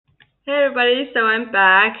Hey everybody, so I'm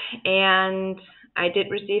back and I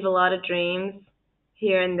did receive a lot of dreams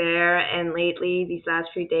here and there, and lately, these last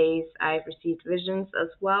few days, I've received visions as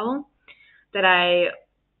well that I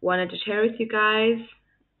wanted to share with you guys.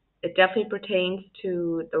 It definitely pertains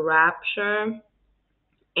to the rapture,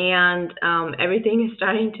 and everything is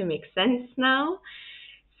starting to make sense now.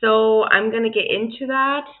 So I'm gonna get into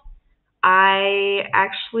that. I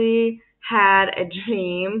actually had a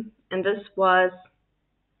dream, and this was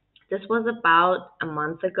about a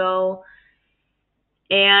month ago.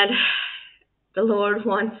 And the Lord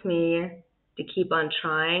wants me to keep on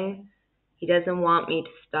trying. He doesn't want me to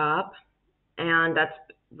stop. And that's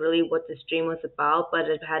really what this dream was about. But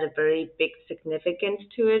it had a very big significance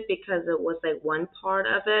to it because it was like one part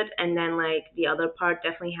of it. And then, like, the other part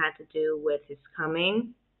definitely had to do with his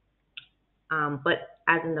coming, but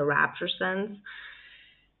as in the rapture sense.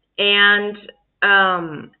 And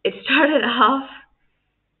it started off,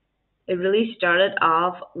 it really started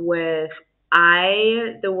off with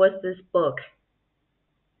there was this book.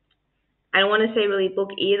 I don't want to say really book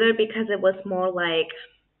either because it was more like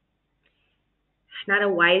not a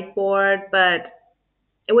whiteboard, but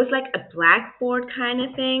it was like a blackboard kind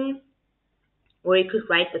of thing where you could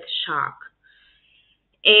write with chalk.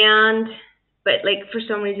 And but like for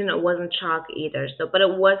some reason it wasn't chalk either. So but it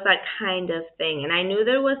was that kind of thing. And I knew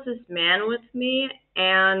there was this man with me,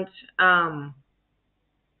 and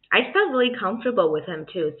I felt really comfortable with him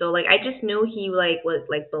too. So like I just knew he like was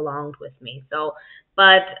like belonged with me. So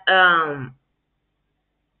but but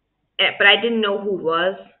I didn't know who it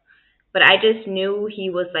was, but I just knew he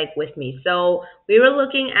was like with me. So we were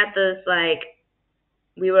looking at this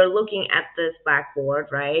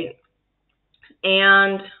blackboard, right?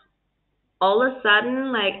 And all of a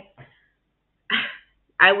sudden, like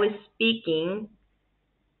I was speaking,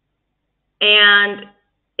 and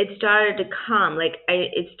it started to come.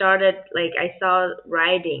 It started like I saw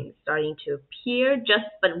writing starting to appear, just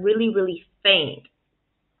but really, really faint.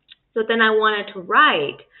 So then I wanted to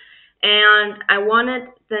write, and I wanted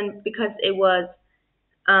then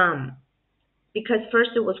um because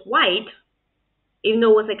first it was white, even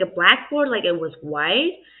though it was like a blackboard, like it was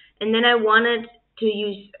white, and then I wanted to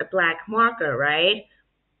use a black marker, right?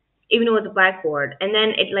 Even though it was a blackboard, and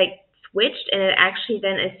then it like switched, and it actually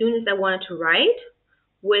then as soon as I wanted to write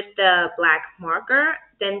with the black marker,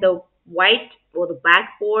 then the white or the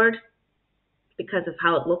blackboard, because of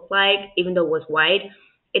how it looked like, even though it was white,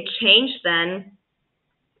 it changed then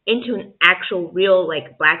into an actual real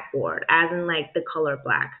like blackboard, as in like the color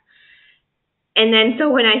black. And then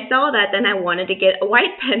so when I saw that, then I wanted to get a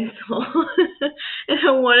white pencil and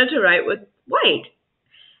I wanted to write with white.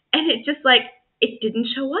 And it just like it didn't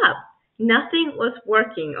show up. Nothing was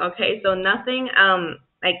working. Okay, so nothing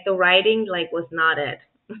like the writing like was not it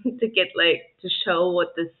to get like to show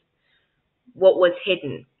what was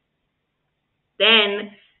hidden.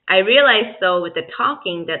 Then I realized though with the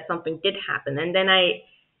talking that something did happen, and then I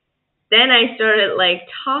started like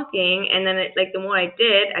talking, and then like the more I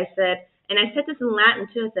did, I said, and I said this in Latin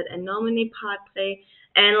too. I said, "En nomine Patre,"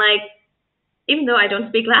 and like even though I don't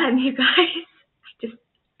speak Latin, you guys,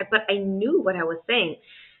 but I knew what I was saying.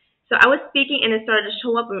 So I was speaking, and it started to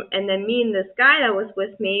show up, and then me and this guy that was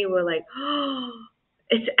with me were like, "Oh,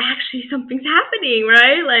 it's actually something's happening,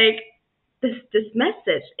 right?" Like this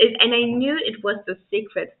message, and I knew it was the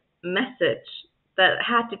secret message that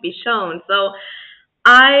had to be shown. So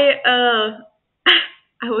I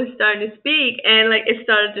I was starting to speak, and like it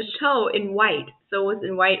started to show in white. So it was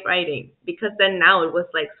in white writing, because then now it was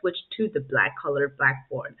like switched to the black colored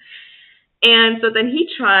blackboard. And so then he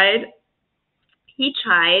tried,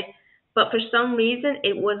 but for some reason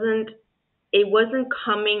it wasn't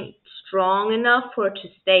coming strong enough for it to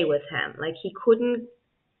stay with him. Like he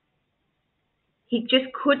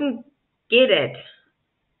just couldn't get it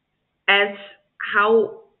as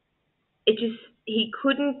how it just he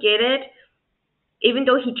couldn't get it, even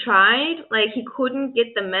though he tried. Like he couldn't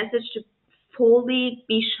get the message to fully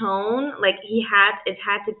be shown. Like it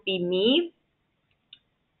had to be me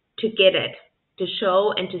to get it, to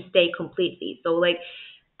show and to stay completely. So like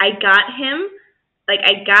I got him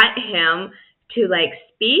to like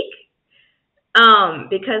speak,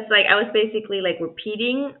 because like I was basically like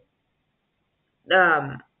repeating,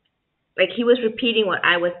 um like he was repeating what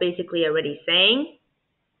I was basically already saying,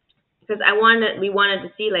 because we wanted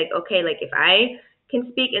to see like, okay, like if I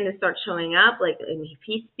can speak and it starts showing up, like, and if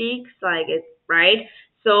he speaks, like it's right.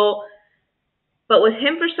 So but with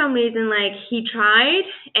him, for some reason, like he tried,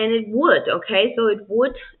 and it would, okay, so it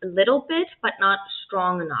would a little bit, but not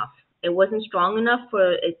strong enough. It wasn't strong enough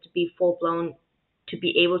for it to be full blown, to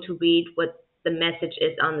be able to read what the message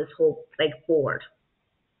is on this whole like board.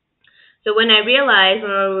 So when we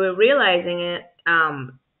were realizing it,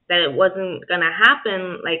 that it wasn't gonna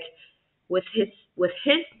happen like with his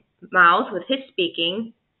mouth, with his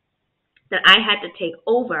speaking, that I had to take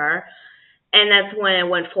over. And that's when I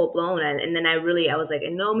went full blown, and then I was like,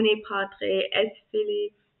 in nomine Patre et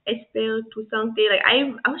Filii et Spiritus Sancti. Like I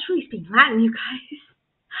was really speaking Latin, you guys.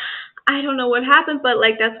 I don't know what happened, but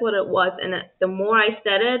like that's what it was. And the more I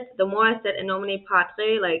said it, the more I said in nomine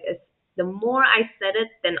Patre, like the more I said it,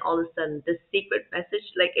 then all of a sudden the secret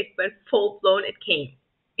message, like it went full blown. It came,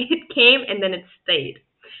 it came, and then it stayed,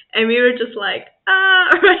 and we were just like,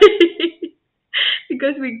 right,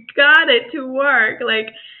 because we got it to work.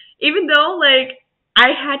 Like even though like I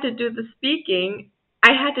had to do the speaking,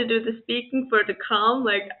 I had to do the speaking for it to come.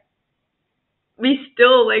 Like we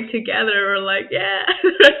still like together were like, yeah,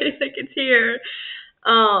 right, like it's here.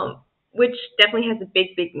 Which definitely has a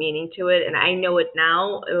big meaning to it, and I know it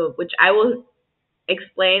now, which I will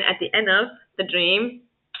explain at the end of the dream.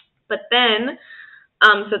 But then,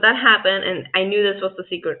 so that happened, and I knew this was the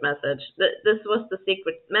secret message. This was the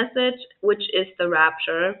secret message, which is the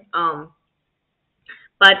rapture.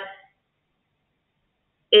 But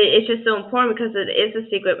it's just so important because it is a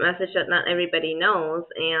secret message that not everybody knows,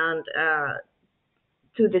 and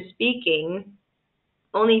through the speaking,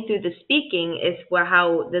 only through the speaking is where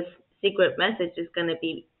how this secret message is going to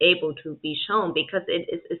be able to be shown, because it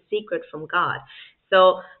is a secret from God.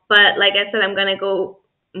 So, but like I said, I'm going to go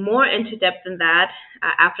more into depth than that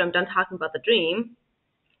after I'm done talking about the dream,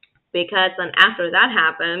 because then after that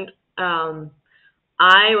happened,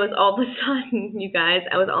 I was all of a sudden, you guys,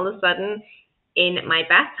 I was all of a sudden in my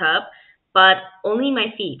bathtub, but only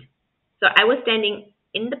my feet. So I was standing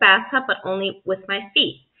in the bathtub, but only with my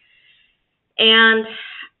feet. And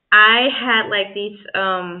I had like these,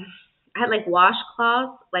 I had like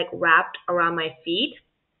washcloths like wrapped around my feet.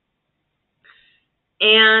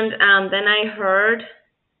 And then I heard,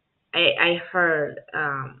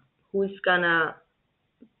 who's gonna,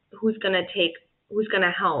 who's gonna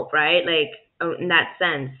help, right? Like in that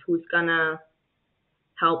sense, who's gonna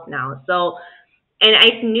help now? So, and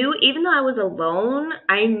I knew, even though I was alone,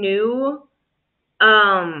 I knew,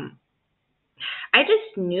 I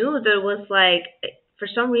just knew there was like, for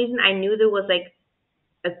some reason, I knew there was like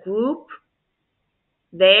a group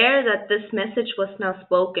there that this message was now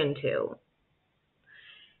spoken to.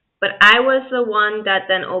 But I was the one that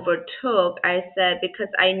then overtook. I said,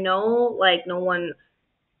 because I know like no one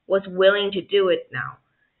was willing to do it now.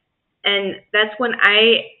 And that's when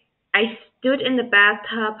I stood in the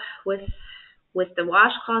bathtub with the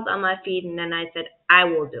washcloth on my feet, and then I said, I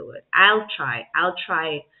will do it. I'll try.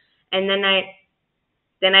 And then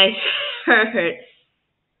I heard,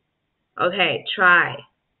 okay, try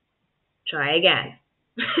again.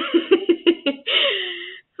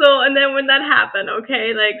 So, and then when that happened,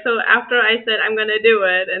 okay, like, so after I said I'm gonna do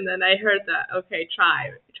it, and then I heard that, okay, try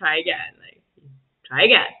again, like, try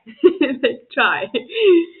again, like, try,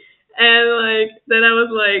 and like, then I was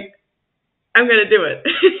like, I'm gonna do it,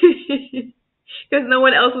 because no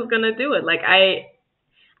one else was gonna do it. Like, I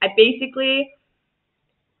basically,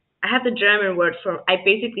 I have the German word for, I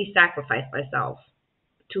basically sacrificed myself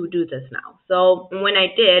to do this now. So when I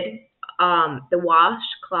did, the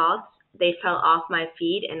washcloths, they fell off my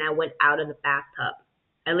feet, and I went out of the bathtub.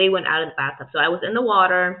 I literally went out of the bathtub. So I was in the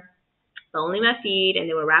water, but only my feet, and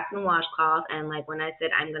they were wrapped in washcloth. And like when I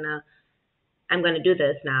said I'm gonna do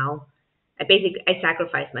this now, I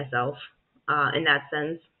sacrificed myself in that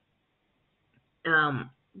sense.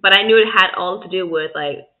 But I knew it had all to do with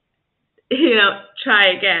like, try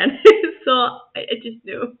again. So I just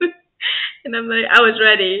knew. And I'm like, I was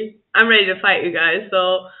ready. I'm ready to fight you guys.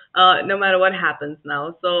 So no matter what happens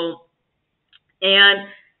now. And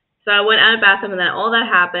so I went out of the bathroom, and then all that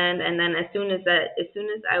happened. And then as soon as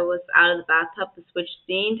I was out of the bathtub, the switch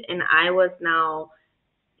steamed, and I was now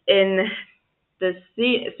in the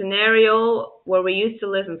scenario where we used to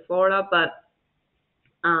live in Florida, but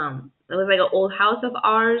it was like an old house of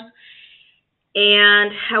ours.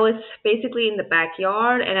 And I was basically in the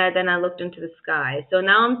backyard, and then I looked into the sky. So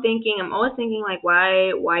now I'm always thinking like,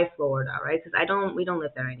 why Florida, right? Because we don't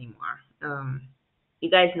live there anymore. You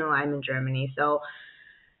guys know I'm in Germany, so,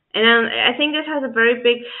 and I think this has a very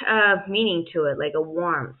big meaning to it, like a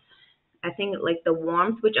warmth. I think like the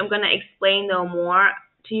warmth, which I'm gonna explain though more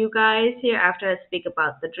to you guys here after I speak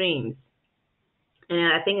about the dreams,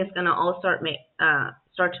 and I think it's gonna all start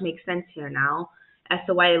to make sense here now, as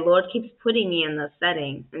to why the Lord keeps putting me in the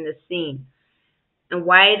setting, in the scene, and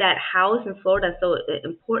why that house in Florida is so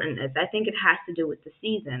important. Is I think it has to do with the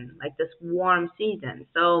season, like this warm season.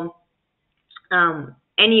 So,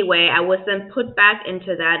 Anyway, I was then put back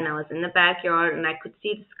into that, and I was in the backyard, and I could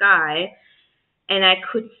see the sky, and I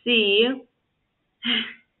could see,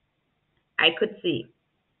 I could see,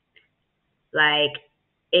 like,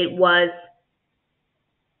 it was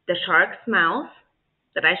the shark's mouth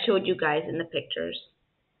that I showed you guys in the pictures.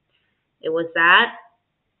 It was that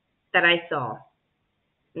I saw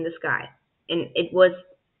in the sky, and it was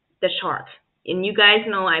the shark. And you guys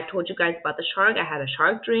know I've told you guys about the shark. I had a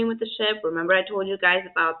shark dream with the ship. Remember I told you guys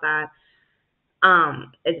about that?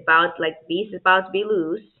 It's about like the beast is about to be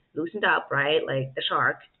loosened up, right? Like the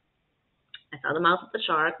shark. I saw the mouth of the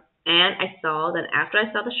shark, and I saw that after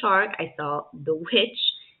I saw the shark, I saw the witch,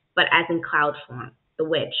 but as in cloud form. The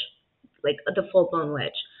witch, like the full blown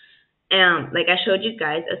witch. And like I showed you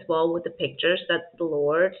guys as well with the pictures that the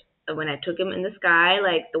Lord, when I took him in the sky,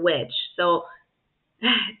 like the witch. So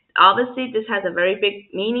obviously this has a very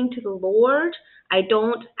big meaning to the Lord. I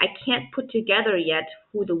can't put together yet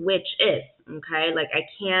who the witch is. Okay, like I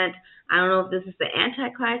don't know if this is the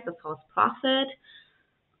Antichrist, the false prophet.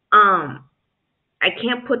 I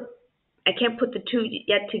can't put the two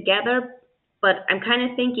yet together, but I'm kind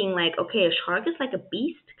of thinking like, okay, a shark is like a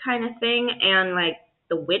beast kind of thing, and like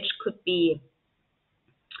the witch could be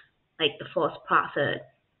like the false prophet.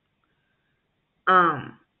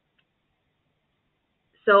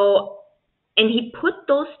 So, and he put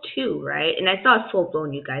those two, right? And I saw it full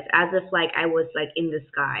blown, you guys, as if like I was like in the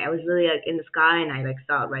sky. I was really like in the sky, and I like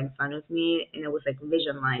saw it right in front of me, and it was like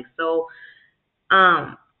vision like. So,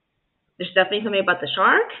 there's definitely something about the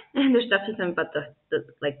shark, and there's definitely something about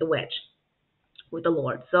the witch with the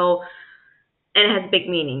Lord. So, and it has big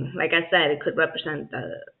meaning. Like I said, it could represent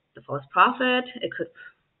the false prophet. It could,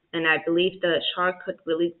 and I believe the shark could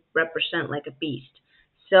really represent like a beast.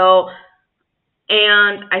 So,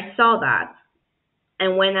 and I saw that,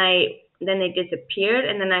 and then they disappeared,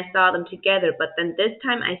 and then I saw them together. But then this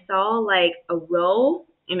time I saw like a row,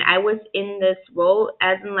 and I was in this row,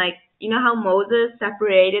 as in like, you know how Moses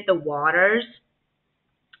separated the waters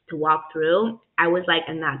to walk through? I was like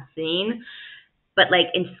in that scene, but like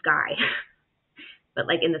in sky, but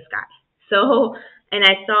like in the sky. So, and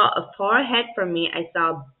I saw far ahead from me, I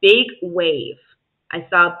saw a big wave. I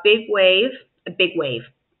saw a big wave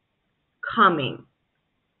coming.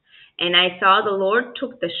 And I saw the Lord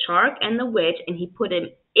took the shark and the witch, and he put him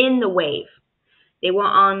in the wave. They were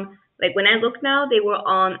on, like when I look now, they were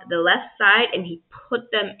on the left side, and he put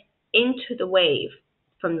them into the wave.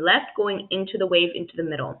 From the left going into the wave into the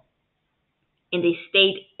middle. And they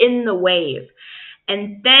stayed in the wave.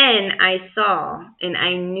 And then I saw, and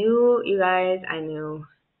I knew, you guys, I knew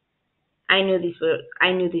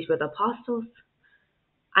these were the apostles.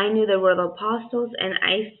 I knew they were the apostles, and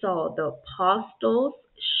I saw the apostles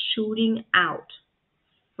shooting out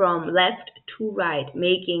from left to right,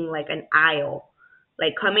 making like an aisle,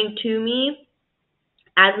 like coming to me,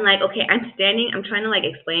 as in like, okay, I'm standing, I'm trying to like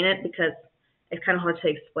explain it because it's kind of hard to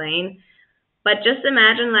explain, but just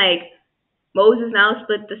imagine like Moses now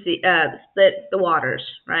split the waters,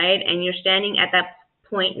 right? And you're standing at that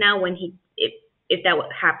point now when if that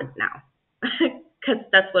happens now, because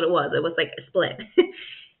that's what it was. It was like a split.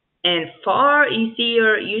 And far you see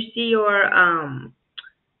your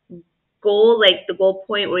goal, like the goal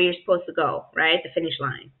point where you're supposed to go, right? The finish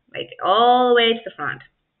line, like all the way to the front.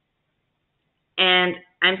 And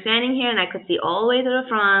I'm standing here, and I could see all the way to the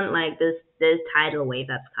front, like this tidal wave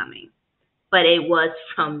that's coming. But it was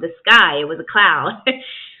from the sky. It was a cloud.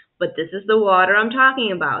 But this is the water I'm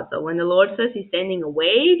talking about. So when the Lord says he's sending a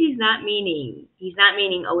wave, he's not meaning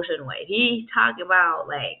ocean wave. He's talking about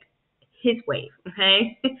like his wave,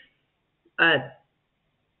 okay?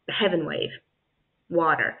 Heaven wave,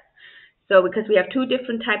 water. So because we have two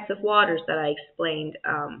different types of waters that I explained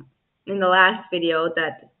in the last video,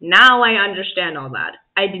 that now I understand all that.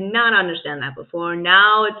 I did not understand that before.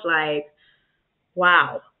 Now it's like,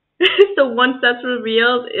 wow. So once that's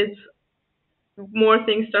revealed, it's more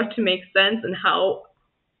things start to make sense, and how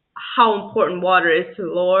important water is to the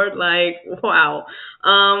Lord. Like, wow.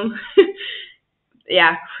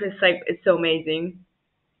 Yeah, it's so amazing.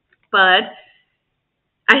 But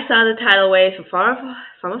I saw the tidal wave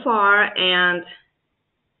from afar, and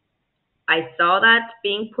I saw that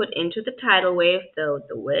being put into the tidal wave, the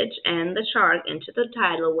witch and the shark into the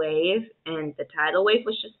tidal wave, and the tidal wave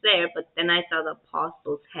was just there, but then I saw the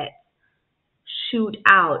apostles' heads shoot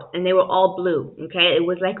out, and they were all blue, okay? It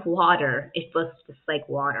was like water. It was just like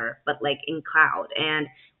water, but like in cloud,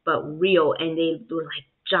 but real, and they were like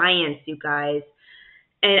giants, you guys.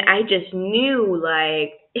 And I just knew,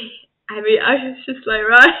 like, I mean, I was just like,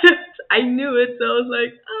 right? I knew it, so I was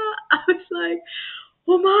like,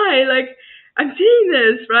 oh my, like, I'm seeing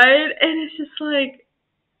this, right? And it's just like,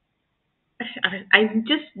 I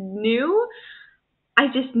just knew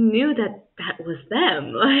that that was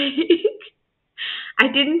them. Like, I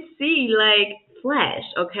didn't see like flesh,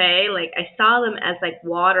 okay? Like I saw them as like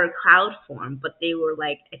water cloud form, but they were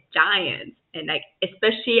like a giant. And like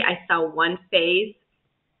especially I saw one face.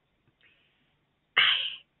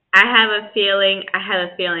 I have a feeling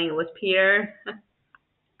it was Peter.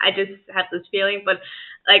 I just have this feeling, but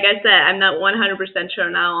like I said, I'm not 100% sure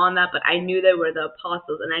now on that, but I knew they were the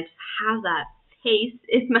apostles, and I just have that face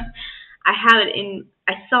in my, I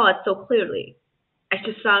saw it so clearly. I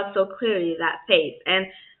just saw it so clearly, that face, and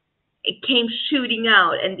it came shooting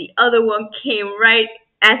out, and the other one came right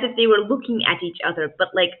as if they were looking at each other, but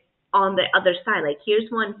like on the other side. Like here's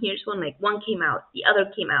one, like one came out, the other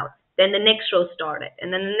came out. Then the next row started,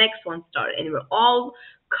 and then the next one started, and they were all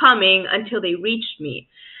coming until they reached me.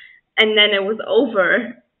 And then it was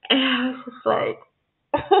over. And I was just like,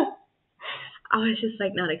 I was just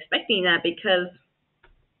like not expecting that because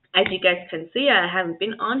as you guys can see, I haven't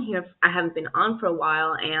been on here. I haven't been on for a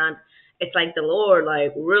while, and it's like the Lord,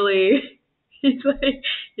 like really, he's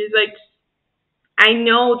like, I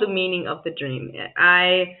know the meaning of the dream.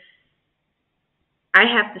 I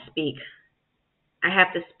have to speak. I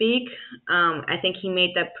have to speak. I think he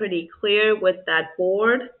made that pretty clear with that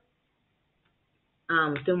board.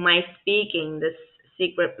 Through my speaking, this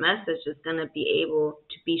secret message is going to be able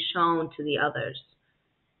to be shown to the others,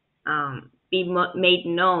 made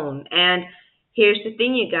known. And here's the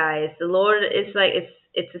thing, you guys: the Lord is like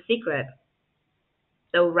it's a secret.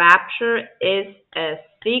 The rapture is a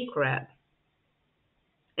secret.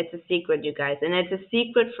 It's a secret, you guys, and it's a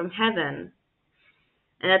secret from heaven.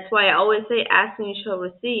 And that's why I always say, "Ask and you shall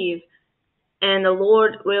receive." And the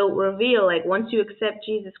Lord will reveal, like once you accept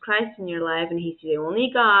Jesus Christ in your life, and He's the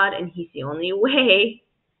only God, and He's the only way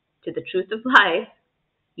to the truth of life,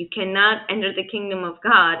 you cannot enter the kingdom of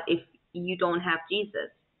God if you don't have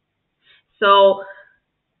Jesus. So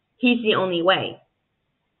He's the only way.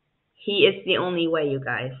 He is the only way, you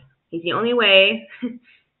guys. He's the only way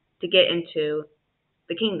to get into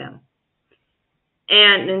the kingdom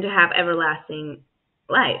and then to have everlasting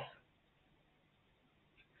life.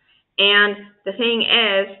 And the thing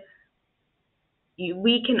is,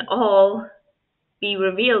 we can all be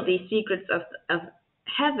revealed these secrets of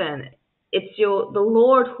heaven. It's the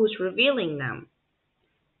Lord who's revealing them.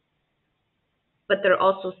 But they're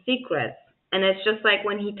also secrets. And it's just like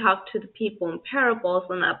when he talked to the people in parables,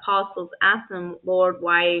 when the apostles asked him, Lord,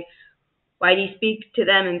 why do you speak to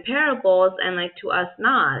them in parables and like to us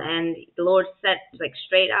not? And the Lord said, like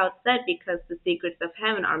straight out said, because the secrets of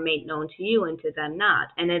heaven are made known to you and to them not.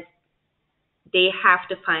 And they have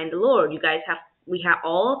to find the Lord. You guys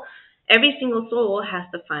every single soul has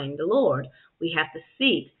to find the Lord. We have to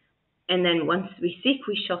seek. And then once we seek,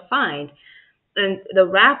 we shall find. And the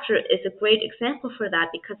rapture is a great example for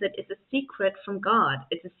that because it is a secret from God.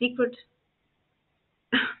 It's a secret.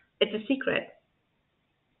 It's a secret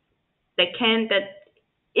that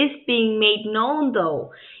is being made known,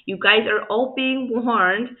 though. You guys are all being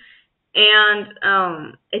warned, and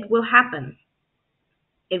it will happen.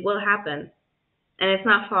 It will happen, and it's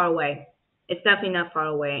not far away. It's definitely not far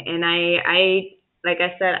away. And I like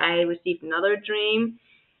I said, I received another dream,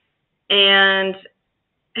 and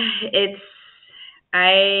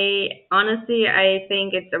I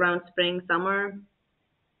think it's around spring, summer.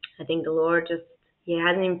 I think the Lord He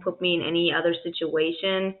hasn't even put me in any other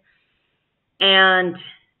situation. And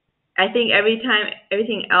I think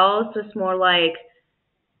everything else was more like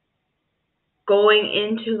going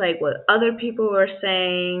into like what other people were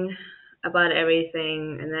saying about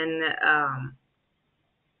everything. And then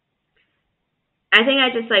I think I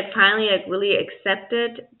just like finally like really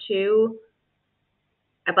accepted too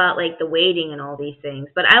about like the waiting and all these things.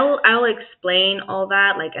 But I will explain all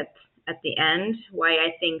that like at the end why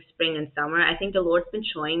I think spring and summer. I think the Lord's been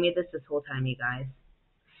showing me this whole time, you guys.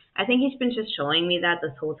 I think He's been just showing me that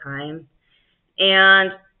this whole time.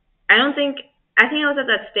 And I think I was at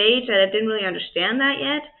that stage that I didn't really understand that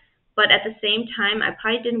yet, but at the same time I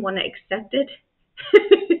probably didn't want to accept it.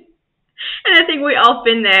 And I think we all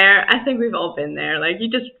been there. I think we've all been there. Like you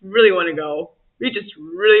just really want to go. We just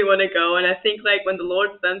really want to go. And I think like when the Lord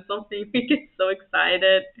sends something, we get so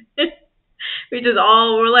excited.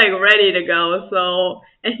 We're like ready to go. So,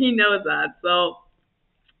 and He knows that. So,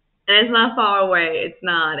 and it's not far away. It's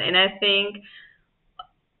not. And I think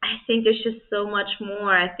there's just so much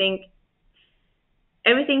more. I think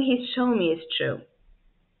everything He's shown me is true.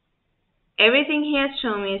 Everything He has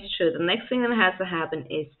shown me is true. The next thing that has to happen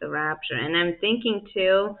is the rapture. And I'm thinking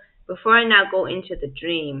too, before I now go into the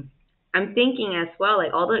dream, I'm thinking as well,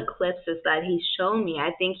 like all the eclipses that He's shown me,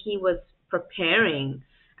 I think He was preparing.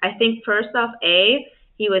 I think first off,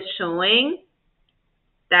 he was showing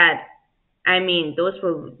that, I mean, those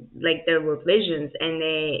were like, there were visions and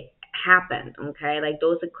they happened, okay? Like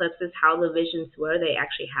those eclipses, how the visions were, they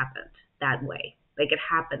actually happened that way. Like it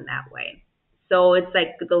happened that way. So it's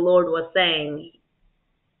like the Lord was saying,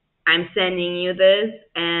 I'm sending you this,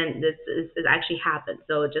 and this is actually happened.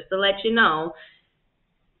 So just to let you know,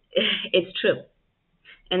 it's true.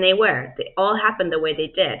 And they all happened the way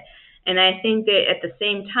they did. And I think that at the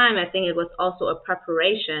same time, I think it was also a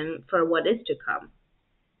preparation for what is to come.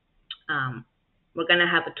 We're going to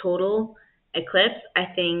have a total eclipse, I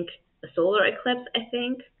think, a solar eclipse, I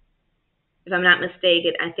think, if I'm not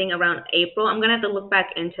mistaken, I think around April. I'm going to have to look back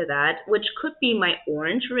into that, which could be my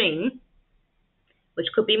orange ring,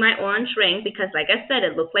 because, like I said,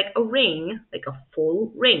 it looked like a ring, like a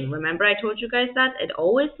full ring. Remember I told you guys that? It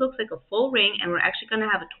always looks like a full ring, and we're actually going to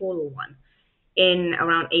have a total one in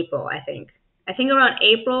around April, I think. I think around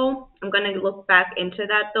April. I'm going to look back into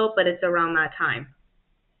that, though, but it's around that time.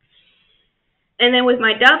 And then with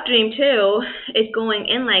my dove dream, too, it going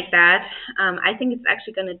in like that, I think it's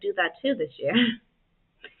actually going to do that, too, this year.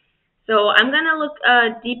 So I'm going to look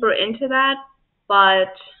deeper into that,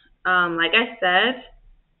 but like I said,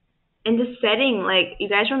 in the setting, like, you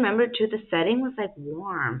guys remember, too, the setting was, like,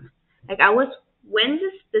 warm. Like, when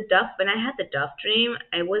I had the dove dream,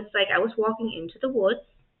 I was walking into the woods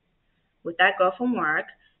with that girl from work,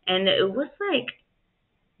 and it was, like,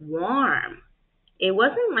 warm. It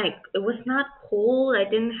was not cold. I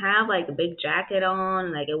didn't have, like, a big jacket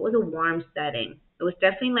on. Like, it was a warm setting. It was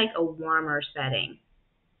definitely, like, a warmer setting.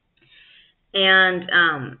 And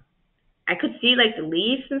I could see, like, the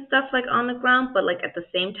leaves and stuff, like, on the ground, but, like, at the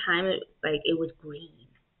same time, it was green.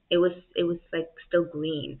 It was like still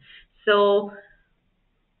green. So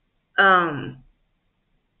again,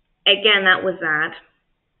 that was that.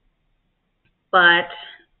 But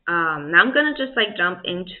now I'm gonna just like jump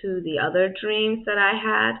into the other dreams that I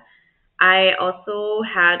had. I also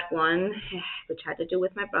had one which had to do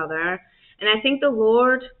with my brother, and I think the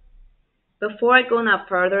Lord, before I go now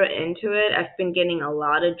further into it, I've been getting a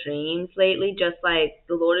lot of dreams lately. Just like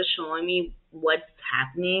the Lord is showing me what's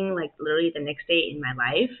happening, like literally the next day in my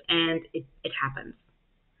life, and it happens.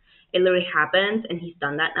 It literally happens, and He's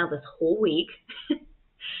done that now this whole week.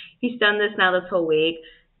 He's done this now this whole week,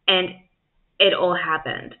 and it all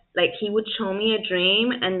happened. Like He would show me a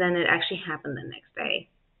dream, and then it actually happened the next day.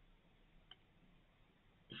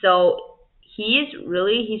 So he's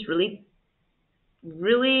really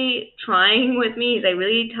trying with me. He's like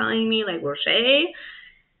really telling me, like, Roche,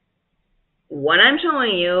 what I'm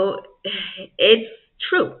showing you, it's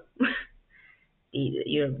true.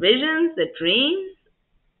 Your visions, the dreams,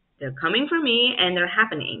 they're coming from me and they're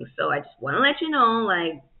happening. So I just want to let you know,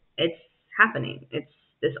 like, it's happening.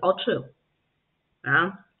 It's all true.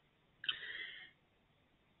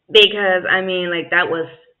 Because I mean, like, that was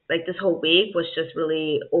like, this whole week was just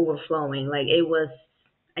really overflowing. Like, it was,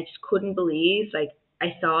 I just couldn't believe, like,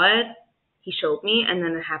 I saw it, He showed me, and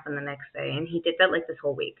then it happened the next day, and He did that like this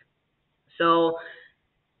whole week. So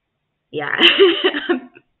yeah, I'm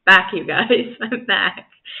back, you guys. I'm back.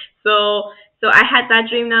 So I had that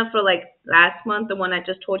dream now for like last month, the one I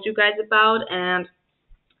just told you guys about, and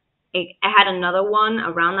I had another one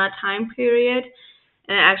around that time period,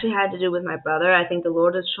 and it actually had to do with my brother. I think the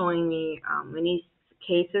Lord is showing me many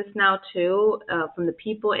cases now too, from the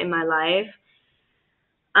people in my life.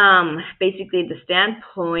 Basically the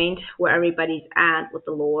standpoint where everybody's at with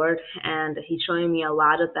the Lord, and He's showing me a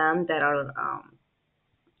lot of them that are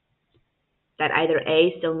that either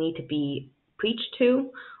A, still need to be preached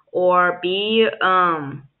to, or B,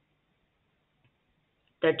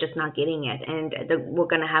 they're just not getting it, and we're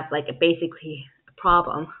gonna have like basically a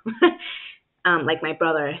problem, like my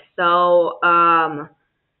brother. So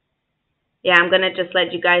yeah, I'm gonna just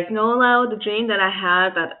let you guys know now the dream that I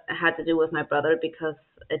had to do with my brother, because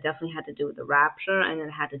it definitely had to do with the rapture, and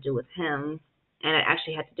it had to do with him, and it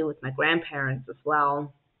actually had to do with my grandparents as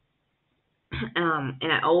well.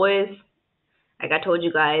 And I always, like I told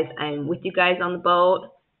you guys, I'm with you guys on the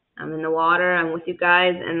boat. I'm in the water. I'm with you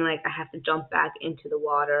guys, and like I have to jump back into the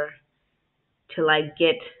water to like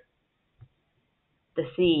get the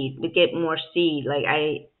seed, to get more seed. Like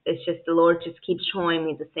it's just the Lord just keeps showing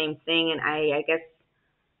me the same thing, and I guess,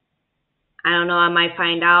 I don't know. I might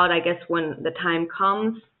find out, I guess, when the time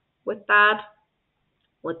comes with that,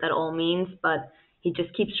 what that all means. But He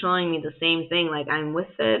just keeps showing me the same thing. Like, I'm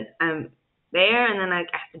with it, I'm there, and then I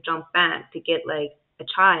have to jump back to get like a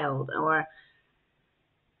child, or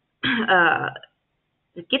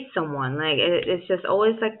to get someone. Like, it's just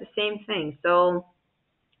always like the same thing. So,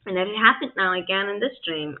 and it happened now again in this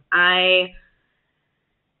dream.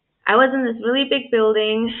 I was in this really big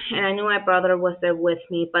building, and I knew my brother was there with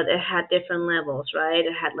me, but it had different levels, right?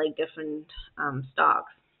 It had like different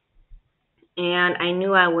stocks. And I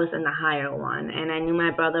knew I was in the higher one, and I knew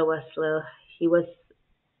my brother was he was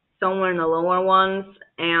somewhere in the lower ones,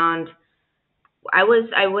 and I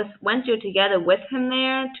went there together with him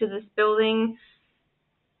there to this building,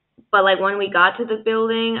 but like when we got to the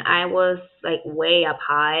building, I was like way up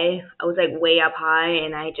high. I was like way up high,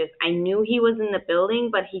 and I knew he was in the building,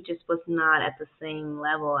 but he just was not at the same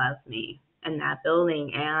level as me in that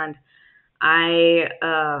building, and I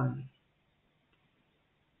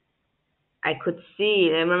I could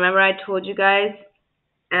see. And remember I told you guys,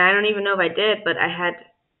 and I don't even know if I did, but I had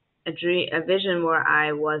a vision where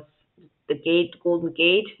I was the gate, golden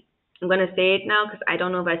gate. I'm gonna say it now because I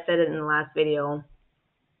don't know if I said it in the last video,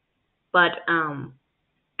 but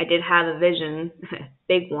I did have a vision,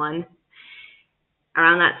 big one,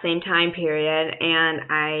 around that same time period, and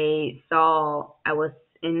I was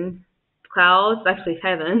in clouds, actually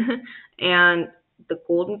heaven, and the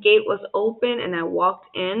golden gate was open, and I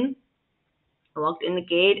walked in. I walked in the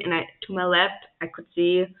gate, and to my left, I could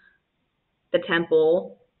see the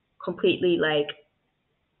temple completely, like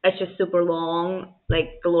it's just super long,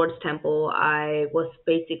 like the Lord's temple. I was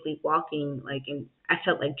basically walking like I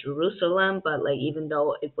felt like Jerusalem, but like even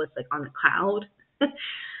though it was like on a cloud.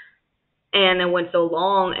 And it went so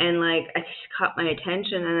long, and like I just caught my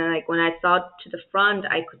attention, and then like when I saw to the front,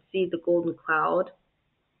 I could see the golden cloud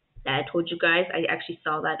that I told you guys. I actually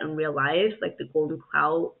saw that in real life, like the golden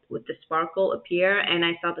cloud with the sparkle appear, and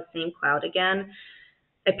I saw the same cloud again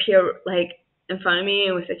appear like in front of me.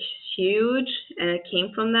 It was like huge, and it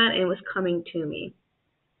came from that, and it was coming to me.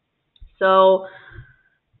 So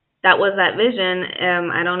that was that vision.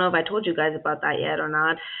 I don't know if I told you guys about that yet or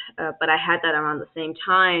not, but I had that around the same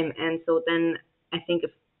time, and so then I think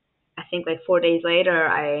like 4 days later,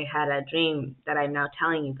 I had a dream that I'm now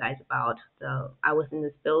telling you guys about. So I was in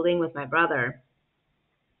this building with my brother,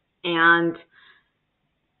 and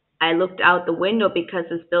I looked out the window because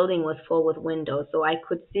this building was full with windows, so I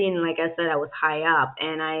could see. And like I said, I was high up,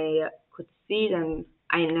 and I could see them,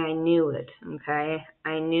 and I knew it. Okay,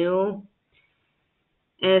 I knew.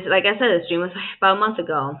 And it's like I said, this dream was like about a month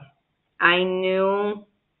ago. I knew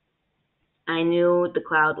the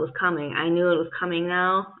cloud was coming. I knew it was coming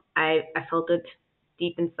now. I felt it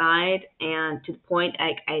deep inside, and to the point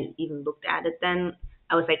I even looked at it then.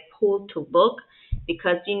 I was like pulled to look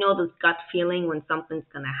because you know this gut feeling when something's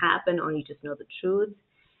going to happen or you just know the truth.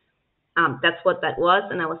 That's what that was,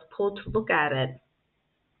 and I was pulled to look at it.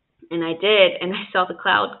 And I did, and I saw the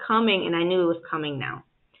cloud coming, and I knew it was coming now.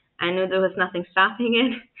 I knew there was nothing stopping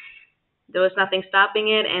it. There was nothing stopping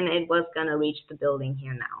it, and it was going to reach the building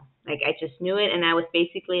here now. Like, I just knew it, and I was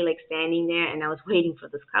basically, like, standing there, and I was waiting for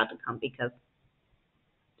this cloud to come because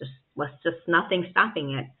there was just nothing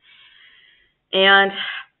stopping it. And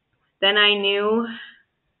then I knew,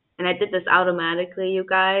 and I did this automatically, you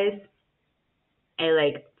guys. I,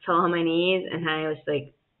 like, fell on my knees, and I was,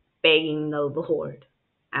 like, begging the Lord.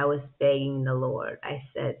 I was begging the Lord. I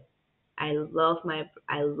said, I love my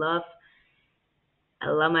brother. I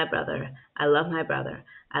love my brother. I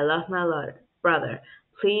love my brother.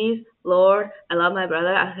 Please, Lord, I love my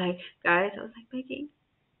brother. I was like, guys, I was like begging.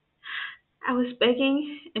 I was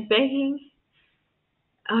begging and begging.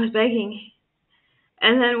 I was begging.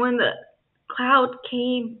 And then when cloud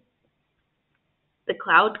came, the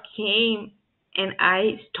cloud came and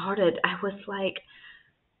I was like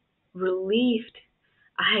relieved.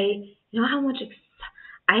 You know how much,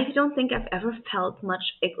 I don't think I've ever felt much,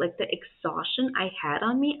 like the exhaustion I had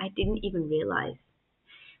on me, I didn't even realize.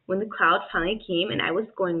 When the cloud finally came and I was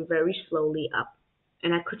going very slowly up,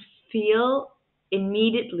 and I could feel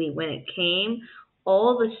immediately when it came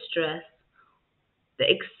all the stress, the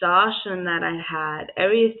exhaustion that I had,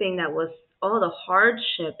 everything that was, all the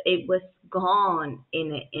hardship, it was gone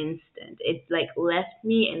in an instant. It like left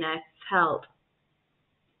me, and I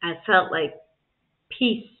felt like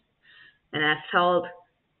peace, and I felt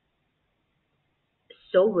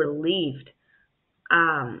so relieved.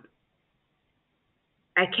 Um,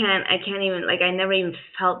 I can't even, like, I never even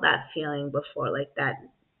felt that feeling before, like that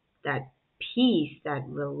peace, that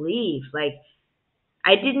relief. Like,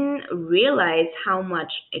 I didn't realize how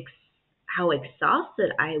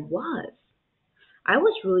exhausted I was. I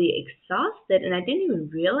was really exhausted, and I didn't even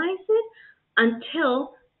realize it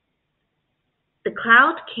until the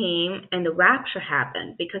cloud came and the rapture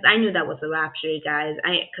happened, because I knew that was the rapture, you guys.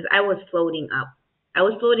 Because I was floating up. I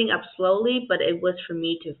was floating up slowly, but it was for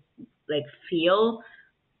me to like feel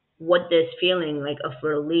what this feeling like of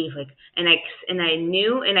relief, like, and I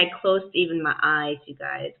knew, and I closed even my eyes, you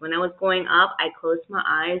guys. When I was going up, I closed my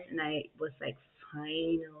eyes and I was like,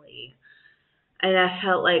 finally. And I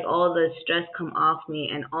felt like all the stress come off me,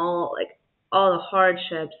 and all the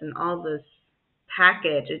hardships and all this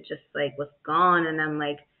package, it just like was gone. And I'm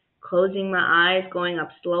like closing my eyes, going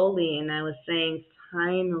up slowly, and I was saying,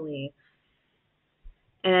 finally.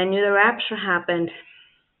 And I knew the rapture happened.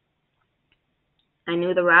 I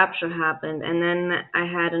knew the rapture happened. And then I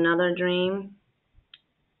had another dream.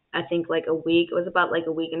 I think like a week. It was about like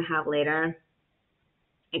a week and a half later.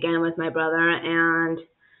 Again with my brother, and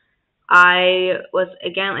I was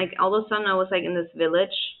again like all of a sudden I was like in this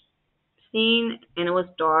village scene, and it was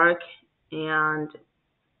dark, and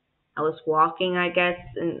I was walking, I guess,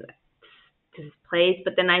 in to this place.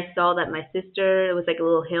 But then I saw that my sister. It was like a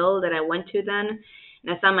little hill that I went to then,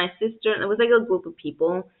 and I saw my sister. And it was like a group of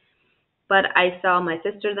people. But I saw my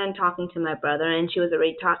sister then talking to my brother, and she was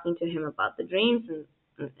already talking to him about the dreams and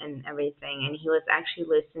everything. And he was actually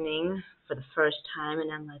listening for the first time. And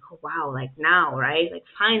I'm like, oh wow, like now, right? Like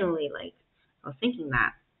finally, like I was thinking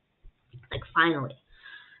that, like finally,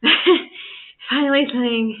 finally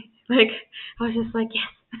saying, like I was just like yes.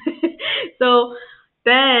 So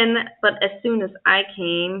then, but as soon as I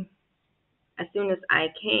came,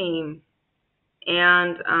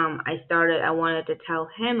 and I wanted to tell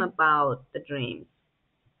him about the dreams.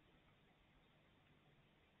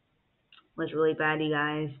 It was really bad, you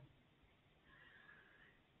guys.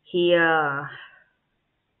 He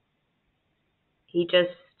he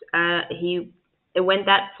just he it went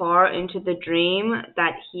that far into the dream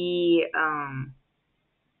that he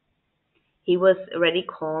was already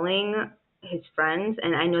calling his friends,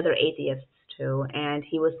 and I know they're atheists too, and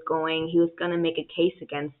he was gonna make a case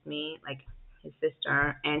against me, like his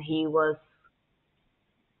sister, and he was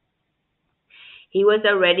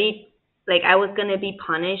already, like, I was gonna be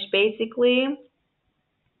punished basically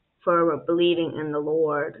for believing in the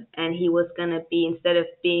Lord, and he was gonna be, instead of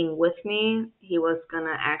being with me, he was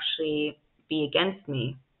gonna actually be against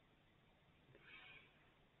me,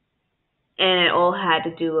 and it all had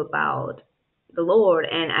to do about the Lord.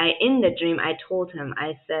 And in the dream, I told him,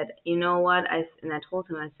 I said, you know what, I told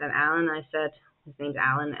him, I said, Alan, I said, his name's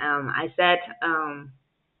Alan, I said,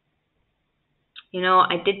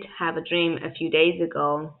 I did have a dream a few days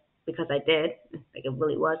ago, because I did, like it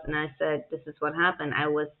really was, and I said, this is what happened. I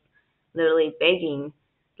was literally begging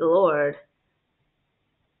the Lord.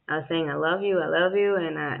 I was saying, I love you,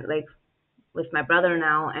 and like with my brother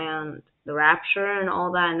now, and the rapture and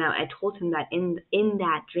all that. And I told him that in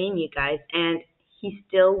that dream, you guys, and he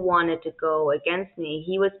still wanted to go against me.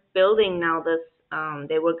 He was building now this.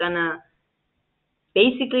 They were gonna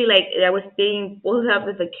basically, like, I was being pulled up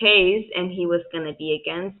with a case, and he was gonna be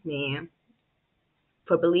against me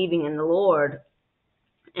for believing in the Lord.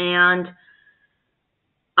 And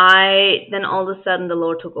then all of a sudden the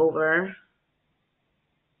Lord took over.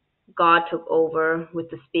 God took over with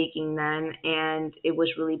the speaking then, and it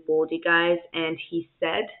was really bold, you guys. And he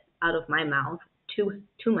said out of my mouth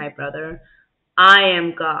to my brother, I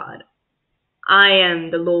am God. I am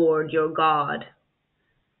the Lord your God.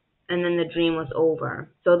 And then the dream was over.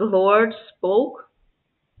 So the Lord spoke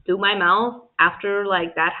through my mouth after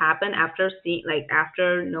like that happened,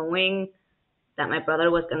 after knowing that my brother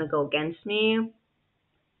was gonna go against me,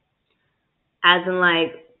 as in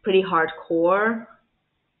like pretty hardcore.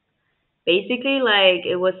 Basically, like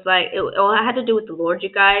it was like it all had to do with the Lord, you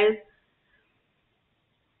guys.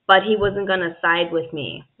 But he wasn't gonna side with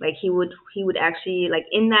me. Like he would actually, like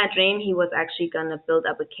in that dream, he was actually gonna build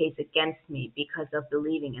up a case against me because of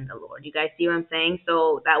believing in the Lord. You guys see what I'm saying?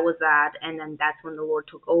 So that was that, and then that's when the Lord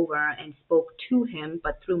took over and spoke to him,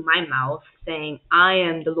 but through my mouth, saying, I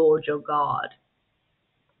am the Lord your God.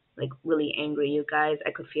 Like really angry, you guys.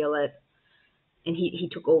 I could feel it. And he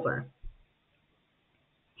took over.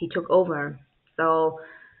 He took over. So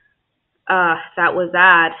that was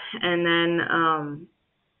that. And then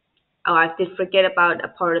oh, I did forget about a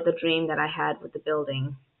part of the dream that I had with the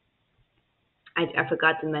building. I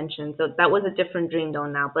forgot to mention. So that was a different dream though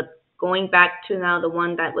now. But going back to now the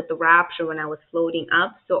one that with the rapture when I was floating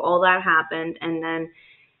up. So all that happened, and then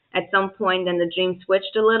at some point then the dream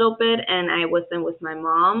switched a little bit, and I was then with my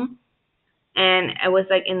mom, and I was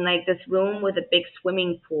like in like this room with a big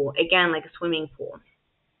swimming pool. Again, like a swimming pool.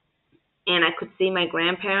 And I could see my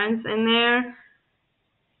grandparents in there,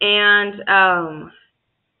 and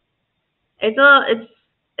it's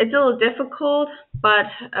a little difficult, but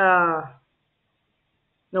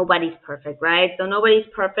nobody's perfect, right? So nobody's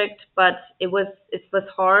perfect, but it was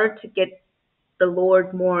hard to get the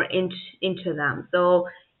Lord more into them. So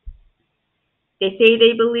they say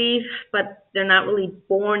they believe, but they're not really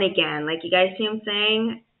born again. Like, you guys see what I'm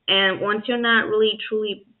saying? And once you're not really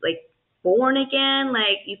truly like born again,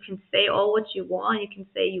 like, you can say all what you want, you can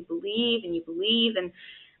say you believe and you believe, and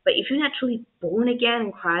but if you're not truly born again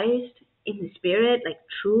in Christ, in the Spirit, like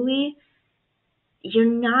truly, you're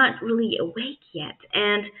not really awake yet.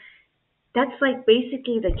 And that's like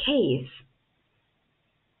basically the case.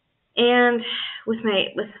 And with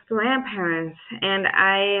my grandparents, and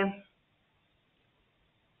I've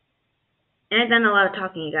done a lot of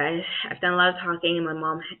talking, you guys. I've done a lot of talking, and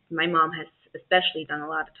my mom has especially done a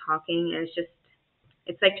lot of talking, and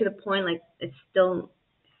it's like to the point like it's still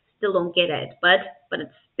don't get it, but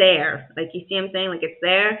it's there. Like, you see what I'm saying? Like, it's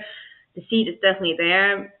there. The seed is definitely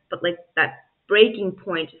there, but like that breaking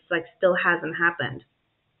point just like still hasn't happened.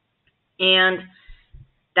 And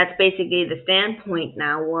that's basically the standpoint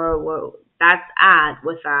now where that's at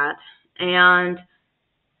with that. And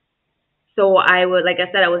so I would, like I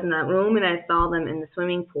said, I was in that room and I saw them in the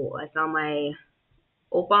swimming pool. I saw my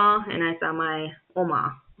opa and I saw my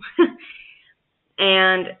oma.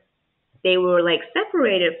 And they were like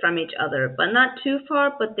separated from each other, but not too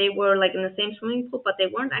far, but they were like in the same swimming pool, but they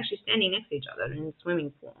weren't actually standing next to each other in the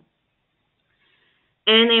swimming pool.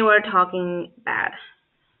 And they were talking bad.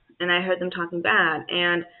 And I heard them talking bad.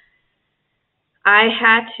 And I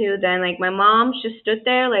had to then, like, my mom just stood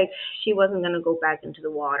there, like, she wasn't going to go back into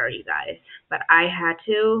the water, you guys. But I had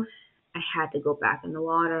to go back in the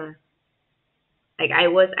water. Like, I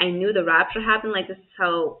knew the rapture happened. Like, this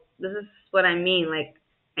is what I mean. Like,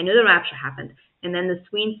 I knew the rapture happened. And then the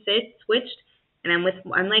screen switched, and I'm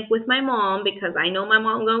like with my mom, because I know my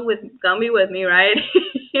mom gonna be with me, right?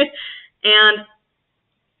 And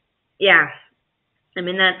yeah, I'm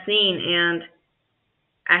in that scene, and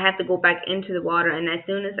I had to go back into the water. And as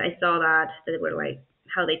soon as I saw that they were like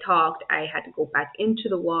how they talked, I had to go back into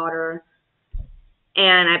the water.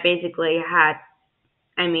 And I basically I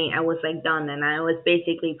was like done, and I was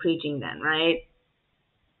basically preaching then, right?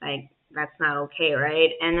 Like, that's not okay,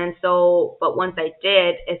 right? And then but once I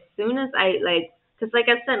did, as soon as because like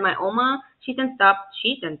I said, my Oma, she didn't stop.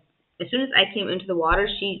 As soon as I came into the water,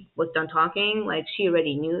 she was done talking. Like, she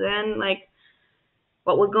already knew then, like,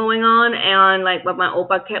 what was going on. And like, but my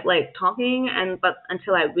Opa kept like talking, but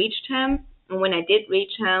until I reached him. And when I did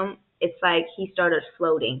reach him, it's like he started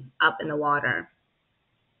floating up in the water.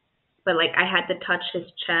 But like, I had to touch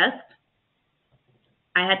his chest.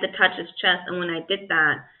 And when I did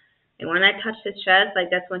that, and when I touched his chest, like,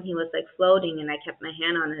 that's when he was like floating, and I kept my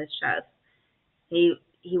hand on his chest. He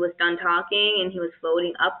was done talking, and he was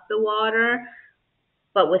floating up the water,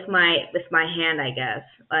 but with my hand, I guess.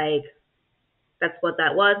 Like, that's what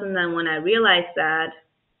that was. And then when I realized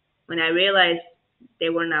they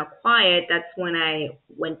were now quiet, that's when I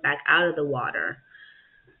went back out of the water.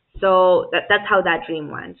 So that's how that dream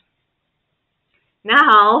went.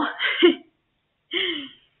 Now,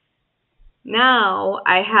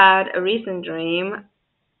 I had a recent dream,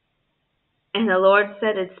 and the Lord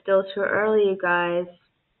said it's still too early, you guys.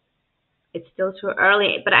 It's still too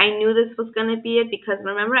early. But I knew this was going to be it, because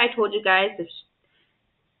remember I told you guys,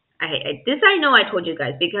 I know I told you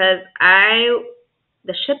guys, because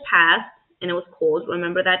the ship passed, and it was cold.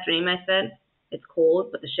 Remember that dream I said? It's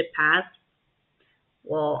cold, but the ship passed.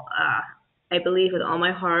 Well, I believe with all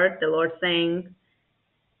my heart the Lord's saying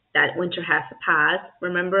that winter has to pass.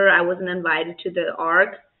 Remember, I wasn't invited to the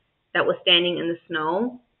ark that was standing in the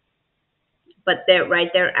snow, but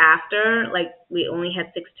right thereafter, like, we only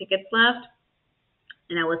had 6 tickets left,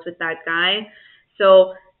 and I was with that guy.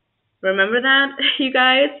 So remember that, you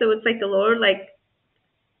guys? So it's like the Lord like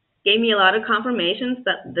gave me a lot of confirmations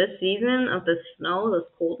that this season of the snow, this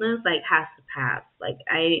coldness, like, has to pass. Like,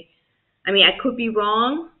 I mean, I could be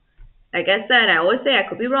wrong. Like I said, I always say I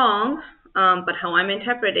could be wrong. But how I'm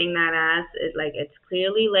interpreting that as is like, it's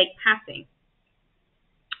clearly like passing.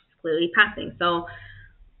 It's clearly passing. So,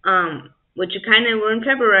 which you kind of, we're in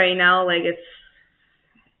February now, like, it's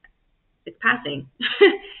passing.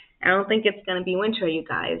 I don't think it's going to be winter, you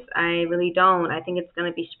guys. I really don't. I think it's going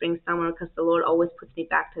to be spring, summer, because the Lord always puts me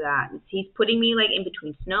back to that. He's putting me like in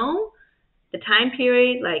between snow, the time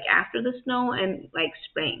period like after the snow, and like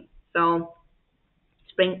spring. So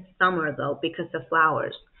spring, summer though, because of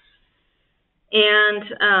flowers.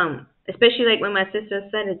 And especially like when my sister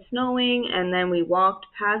said it's snowing, and then we walked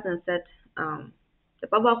past and said, the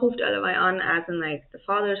Papa ruft alle an, as in like the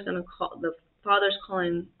father's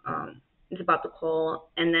calling, it's about to call.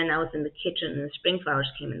 And then I was in the kitchen, and the spring flowers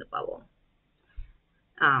came in the bubble.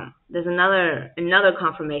 There's another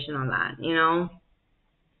confirmation on that, you know.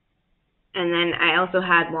 And then I also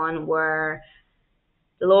had one where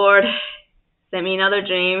the Lord sent me another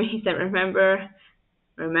dream. He said,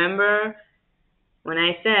 remember when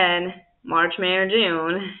I said March, May, or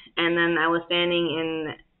June, and then I was standing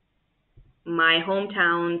in my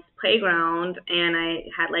hometown's playground, and I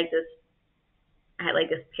had like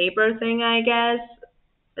this paper thing, I guess,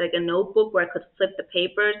 like a notebook where I could flip the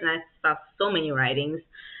papers, and I saw so many writings.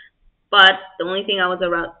 But the only thing I was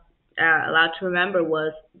allowed to remember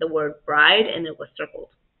was the word bride, and it was circled.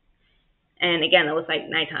 And again, it was like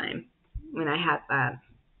nighttime when I had that.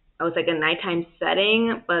 I was like a nighttime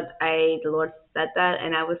setting, but the Lord said that,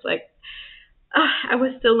 and I was like, I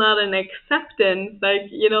was still not in acceptance, like I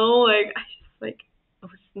just like I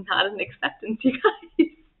was not in acceptance, you guys.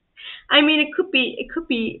 I mean, it could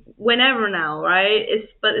be whenever now, right?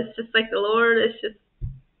 But it's just like the Lord is just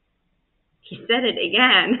He said it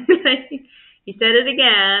again. He said it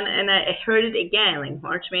again, and I heard it again, like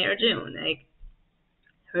March, May, or June, like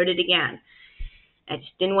heard it again. I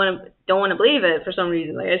just don't want to believe it for some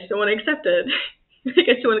reason. Like I just don't want to accept it. Like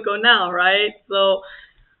I just want to go now, right? So,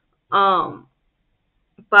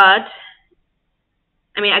 but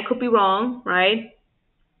I mean, I could be wrong, right?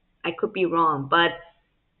 I could be wrong, but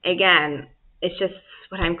again, it's just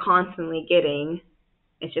what I'm constantly getting.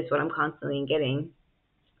 It's just what I'm constantly getting,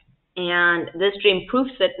 and this dream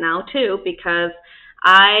proves it now too, because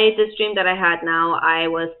this dream that I had now, I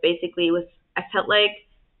felt like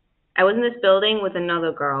I was in this building with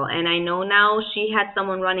another girl, and I know now she had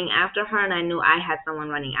someone running after her, and I knew I had someone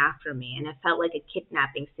running after me, and it felt like a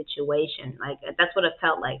kidnapping situation. Like that's what it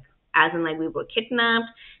felt like, as in like we were kidnapped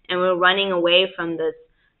and we were running away from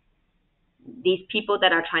these people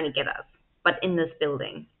that are trying to get us, but in this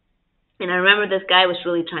building. And I remember this guy was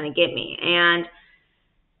really trying to get me, and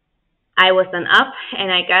I was then up,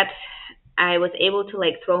 and I was able to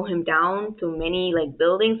like throw him down through many like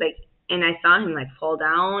buildings, like, and I saw him like fall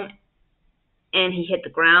down, and he hit the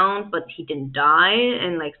ground, but he didn't die.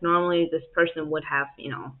 And like normally this person would have,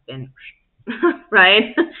 been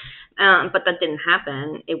right, but that didn't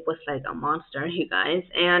happen. It was like a monster, you guys.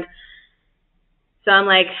 And so I'm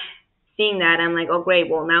like seeing that, I'm like, oh great,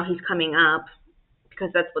 well now he's coming up,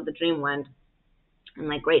 because that's what the dream went. I'm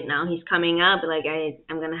like, great, now he's coming up. Like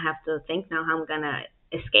I'm gonna have to think now how I'm gonna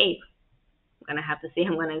escape. I'm gonna have to see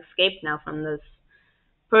how I'm gonna escape now from this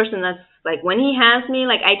person that's like, when he has me,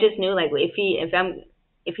 like I just knew, like if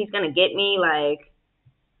he's gonna get me, like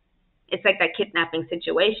it's like that kidnapping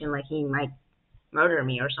situation, like he might murder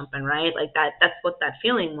me or something, right? Like that's what that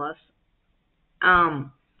feeling was.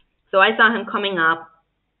 So I saw him coming up,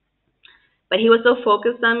 but he was so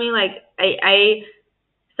focused on me, like I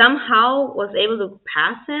somehow was able to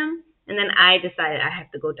pass him, and then I decided I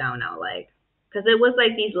have to go down now, like, because it was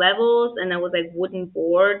like these levels, and it was like wooden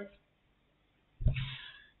boards,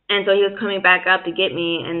 and so he was coming back up to get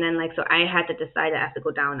me, and then like, so I had to decide I have to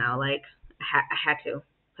go down now, like I had to,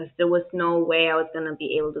 because there was no way I was gonna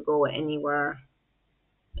be able to go anywhere.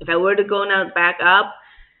 If I were to go now back up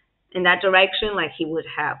in that direction, like he would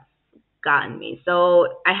have gotten me. So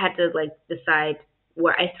I had to like decide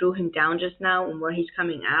where I threw him down just now and where he's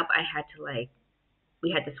coming up.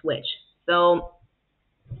 We had to switch. So,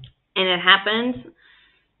 and it happened,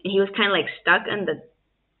 and he was kind of like stuck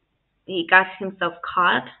he got himself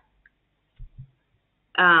caught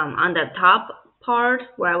on the top part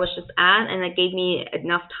where I was just at, and it gave me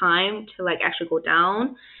enough time to like actually go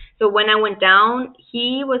down. So when I went down,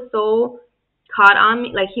 he was so caught on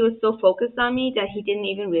me, like he was so focused on me that he didn't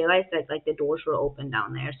even realize that like the doors were open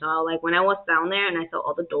down there. So like when I was down there and I saw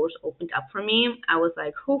all the doors opened up for me, I was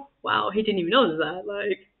like, oh wow, he didn't even notice that.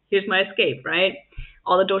 Like, here's my escape, right?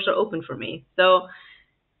 All the doors are open for me. So,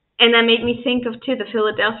 and that made me think of too the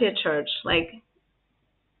Philadelphia church. Like,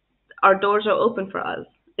 our doors are open for us.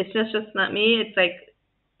 It's just not me. It's like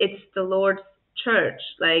it's the Lord's church.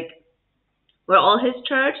 Like, we're all His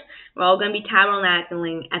church. We're all gonna be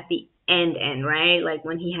tabernacling at the end, right? Like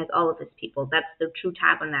when He has all of His people. That's the true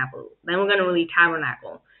tabernacle. Then we're gonna really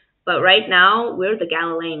tabernacle. But right now, we're the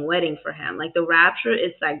Galilean wedding for Him. Like the rapture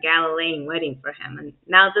is that Galilean wedding for Him. And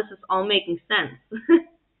now this is all making sense.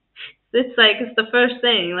 It's like, it's the first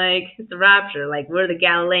thing. Like, it's the rapture. Like, we're the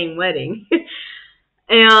Galilean wedding.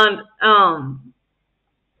 And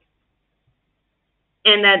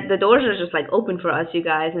that the doors are just like open for us, you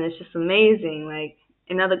guys, and it's just amazing. Like,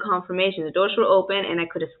 another confirmation. The doors were open and I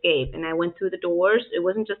could escape. And I went through the doors. It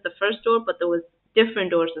wasn't just the first door, but there was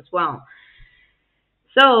different doors as well.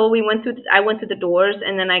 So I went through the doors,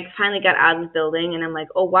 and then I finally got out of the building, and I'm like,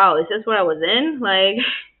 oh wow, is this where I was in? Like,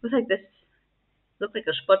 it was like this, looked like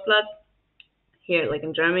a Sportplatz here, like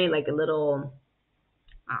in Germany, like a little,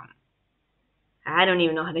 I don't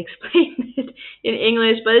even know how to explain it in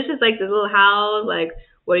English, but it's just like this little house, like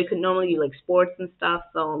where you could normally do like sports and stuff.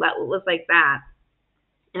 So that was like that.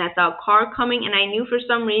 And I saw a car coming, and I knew for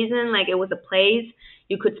some reason like it was a place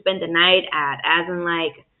you could spend the night at, as in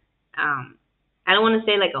like, I don't want to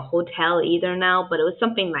say like a hotel either now, but it was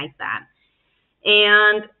something like that.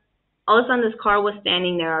 And all of a sudden this car was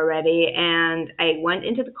standing there already, and I went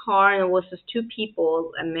into the car, and it was just two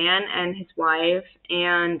people, a man and his wife,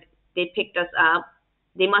 and they picked us up.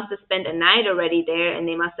 They must have spent a night already there, and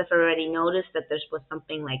they must have already noticed that there was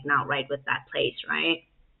something like not right with that place, right?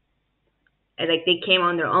 And like they came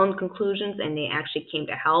on their own conclusions, and they actually came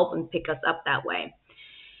to help and pick us up that way.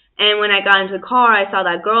 And when I got into the car, I saw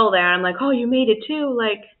that girl there. I'm like, oh, you made it too.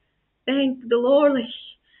 Like, thank the Lord. Like,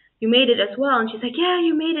 you made it as well. And she's like, yeah,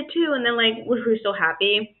 you made it too. And then like we were so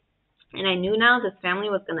happy. And I knew now this family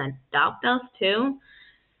was gonna adopt us too.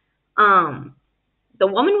 The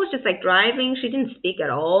woman was just like driving. She didn't speak at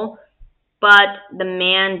all, but the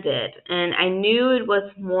man did. And I knew it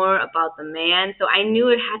was more about the man. So I knew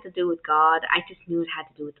it had to do with God. I just knew it had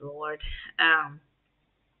to do with the Lord.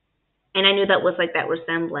 And I knew that was like that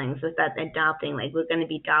resemblance with that adopting, like we're going to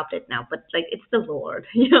be adopted now, but like it's the Lord,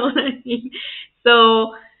 you know what I mean?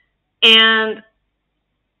 So, and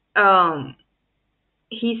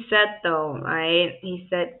he said though, right? He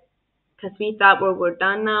said, because we thought we're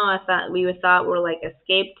done now. I thought we thought we're like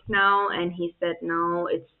escaped now, and he said no,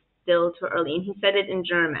 it's still too early. And he said it in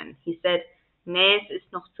German. He said, "Nee, es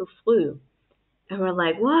ist noch zu früh." And we're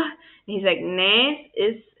like, what? And he's like, "Nee,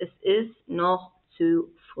 es ist noch zu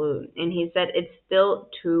früh." And he said, it's still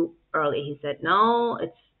too early. He said, no,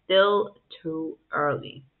 it's still too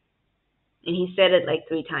early. And he said it like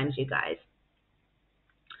 3 times, you guys.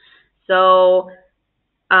 So,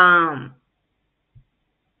 and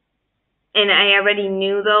I already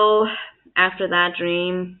knew though, after that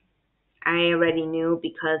dream, I already knew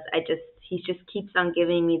because he just keeps on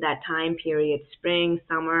giving me that time period, spring,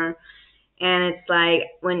 summer. And it's like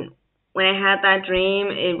when I had that dream,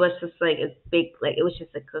 it was just like a big, like it was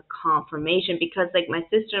just like a confirmation, because like my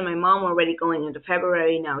sister and my mom were already going into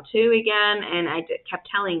February now too again, and I kept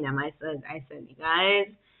telling them, I said, you guys,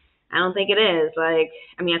 I don't think it is. Like,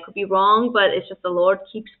 I mean, I could be wrong, but it's just the Lord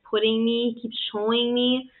keeps keeps showing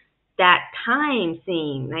me that time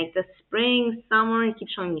scene, like the spring, summer. He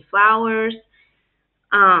keeps showing me flowers.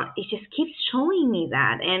 It just keeps showing me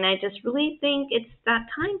that, and I just really think it's that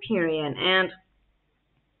time period. And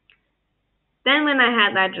then when I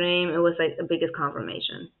had that dream, it was like the biggest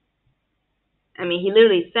confirmation. I mean, he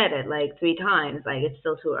literally said it like 3 times, like it's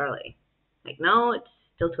still too early. Like, no, it's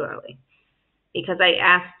still too early. Because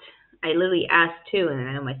I literally asked too, and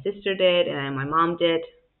I know my sister did, and I know my mom did,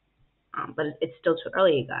 but it's still too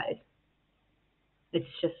early, you guys. It's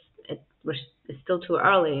just, it's still too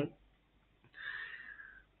early.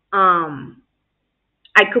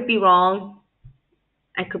 I could be wrong.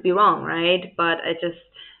 Right? But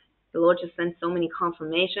the Lord just sent so many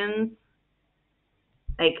confirmations.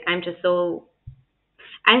 Like, I'm just so,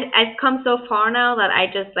 I've come so far now that I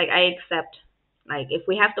just, like, I accept. Like, if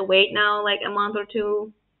we have to wait now, like, a month or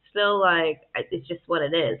two, still, like, it's just what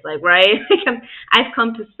it is. Like, right? Like, I've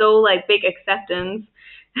come to so, like, big acceptance.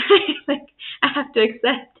 Like, I have to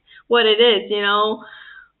accept what it is, you know?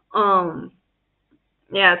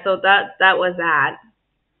 Yeah, so that was that.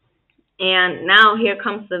 And now here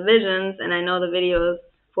comes the visions, and I know the video is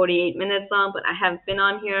 48 minutes long, but I haven't been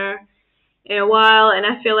on here in a while, and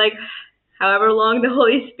I feel like however long the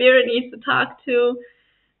Holy Spirit needs to talk to,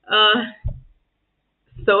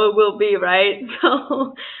 so it will be, right?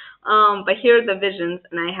 So, but here are the visions,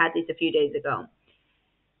 and I had these a few days ago.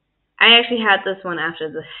 I actually had this one after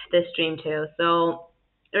this dream too. So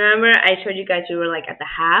remember I showed you guys we were like at the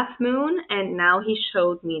half moon, and now he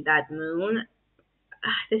showed me that moon.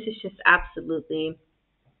 This is just absolutely...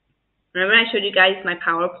 Remember I showed you guys my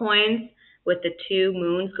PowerPoints with the 2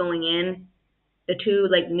 moons going in, the 2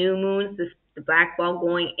 like new moons, the black ball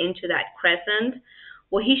going into that crescent?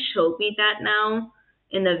 Well, he showed me that now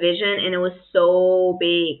in the vision, and it was so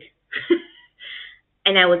big.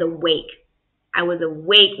 And I was awake. I was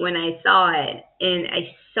awake when I saw it, and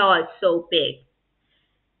I saw it so big.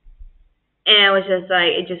 And I was just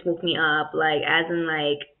like, it just woke me up, like, as in,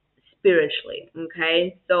 like, spiritually,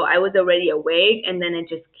 okay? So I was already awake, and then it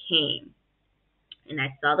just came. And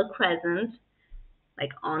I saw the crescent,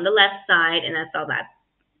 like, on the left side, and I saw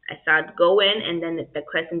it go in, and then the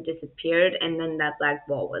crescent disappeared, and then that black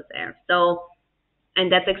ball was there. So, and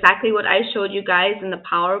that's exactly what I showed you guys in the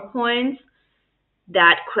PowerPoint,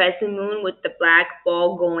 that crescent moon with the black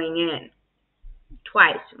ball going in.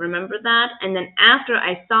 Twice, remember that? And then after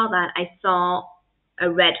I saw that, I saw a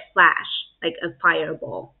red flash, like a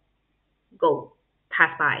fireball, go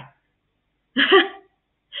pass by.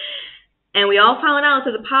 And we all found out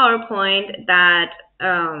through the PowerPoint that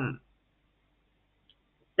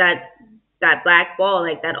that that black ball,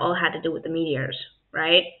 like that all had to do with the meteors,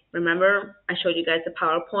 right? Remember, I showed you guys the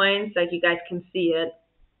PowerPoints, like you guys can see it,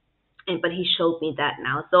 and but he showed me that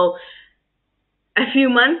now. So a few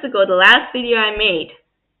months ago, the last video I made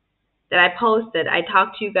that I posted, I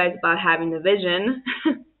talked to you guys about having the vision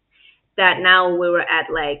that now we were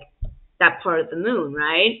at like that part of the moon,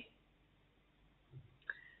 right?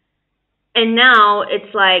 And now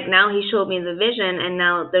it's like now he showed me the vision, and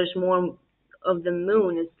now there's more of the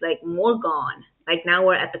moon. It's like more gone. Like now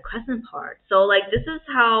we're at the crescent part. So like this is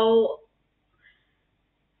how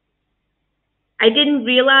I didn't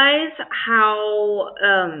realize how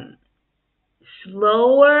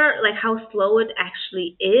slower, like how slow it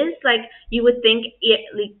actually is. Like you would think it,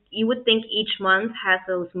 like you would think each month has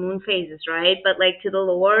those moon phases, right? But like to the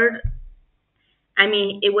Lord, I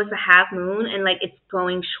mean, it was a half moon, and like it's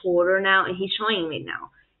going shorter now, and he's showing me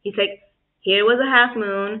now. He's like, here was a half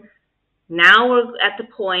moon. Now we're at the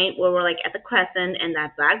point where we're like at the crescent, and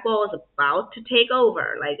that black ball is about to take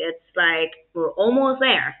over. Like it's like we're almost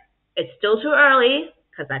there. It's still too early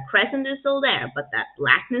because that crescent is still there, but that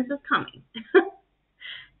blackness is coming.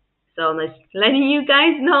 So I'm just letting you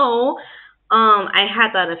guys know. I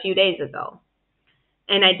had that a few days ago,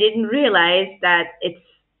 and I didn't realize that it's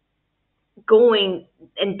going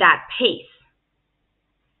in that pace.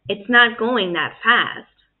 It's not going that fast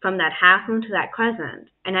from that half moon to that crescent.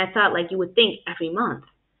 And I thought like you would think every month,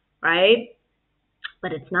 right?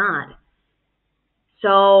 But it's not.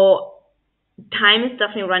 So time is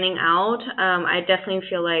definitely running out. I definitely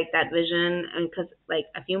feel like that vision, because like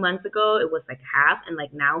a few months ago it was like half, and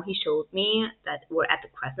like now he showed me that we're at the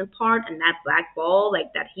crescent part, and that black ball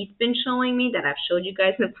like that he's been showing me that I've showed you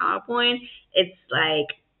guys in the PowerPoint, it's like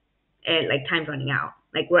time's running out.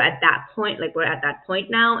 Like we're at that point, like we're at that point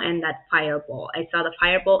now, and that fireball. I saw the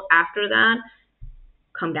fireball after that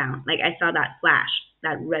come down. Like I saw that flash,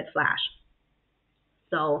 that red flash.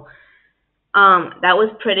 So that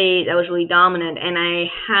was really dominant. And I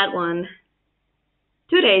had one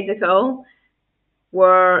 2 days ago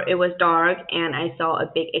where it was dark and I saw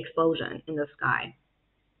a big explosion in the sky.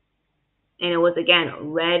 And it was again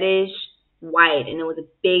reddish white, and it was a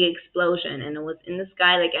big explosion, and it was in the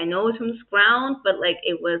sky. Like I know it's from the ground, but like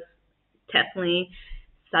it was definitely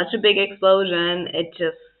such a big explosion.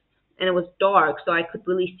 And it was dark, so I could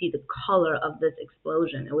really see the color of this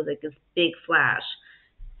explosion. It was like this big flash.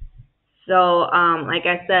 So like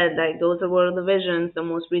I said, like those were the visions, the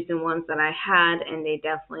most recent ones that I had, and they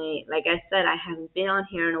definitely, like I said, I haven't been on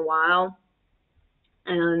here in a while,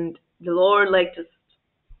 and the Lord like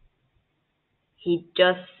he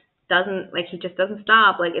just doesn't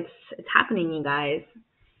stop. Like it's happening, you guys.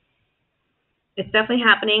 It's definitely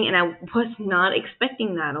happening, and I was not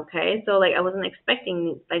expecting that. Okay, so like I wasn't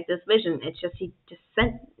expecting like this vision. It's just it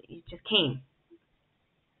just came.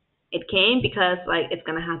 It came because like it's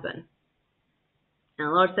gonna happen. And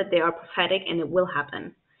the Lord said they are prophetic, and it will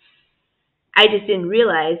happen. I just didn't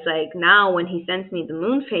realize, like now when He sends me the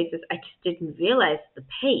moon phases, I just didn't realize the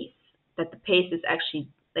pace. That the pace is actually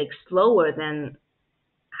like slower than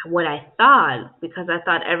what I thought, because I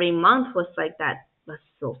thought every month was like that was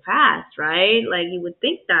so fast, right? Like you would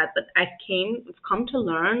think that, but I've come to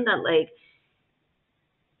learn that like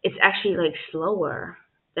it's actually like slower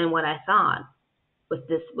than what I thought with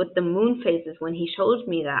the moon phases when he showed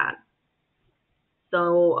me that.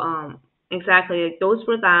 So exactly, like those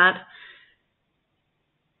were that.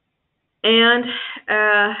 And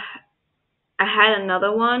I had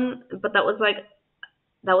another one, but that was like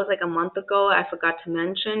a month ago. I forgot to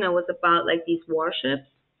mention. It was about like these warships,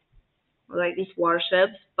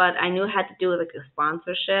 but I knew it had to do with like a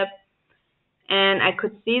sponsorship. And I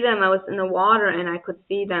could see them. I was in the water and I could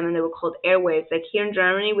see them, and they were called airwaves. Like here in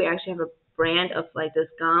Germany, we actually have a brand of like this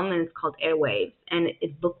gum, and it's called airwaves, and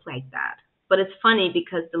it looked like that. But it's funny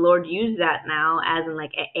because the Lord used that now as in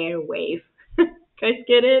like an airwave. Guys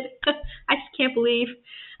get it? I just can't believe.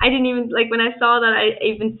 I didn't even, like when I saw that, I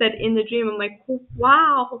even said in the dream, I'm like,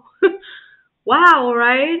 wow. Wow,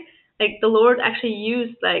 right? Like the Lord actually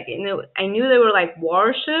used like, I knew they were like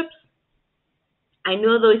warships. I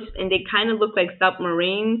know those, and they kind of look like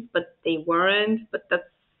submarines, but they weren't. But that's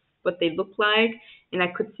what they look like. And I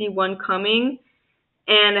could see one coming,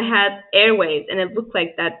 and it had airwaves, and it looked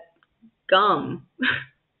like that gum.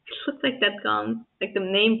 It looked like that gum, like the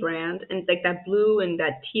name brand, and like that blue and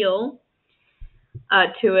that teal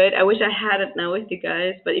to it. I wish I had it now with you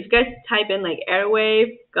guys. But if you guys type in like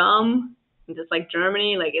airwave gum, and just like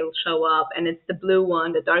Germany, like it'll show up, and it's the blue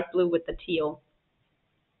one, the dark blue with the teal.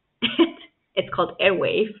 It's called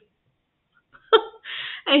airwave.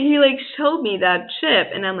 And he like showed me that ship,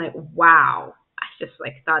 and I'm like, wow. I just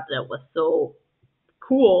like thought that was so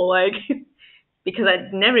cool, like because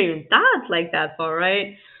I'd never even thought like that far,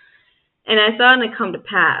 right? And I saw it come to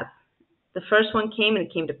pass. The first one came and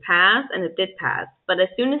it came to pass, and it did pass. But as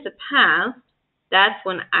soon as it passed, that's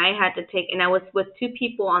when I had to take, and I was with two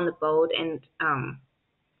people on the boat, and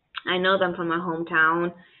I know them from my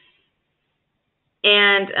hometown,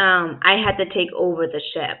 and I had to take over the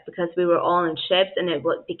ship because we were all in ships, and it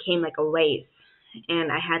became like a race.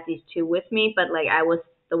 And I had these two with me, but like I was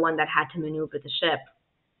the one that had to maneuver the ship.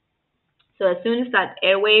 So as soon as that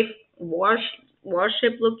airwave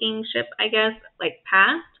warship looking ship, I guess, like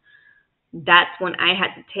passed, that's when I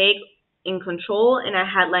had to take in control, and I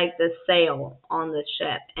had like the sail on the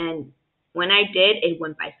ship. And when I did, it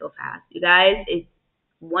went by so fast. You guys, it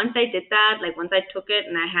once I did that, like once I took it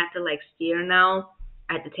and I had to like steer now,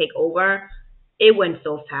 I had to take over, it went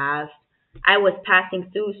so fast. I was passing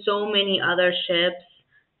through so many other ships.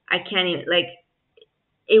 I can't even like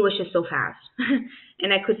it was just so fast.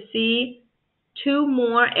 And I could see two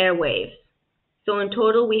more airwaves. So in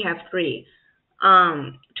total we have three.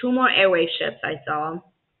 Two more airwave ships I saw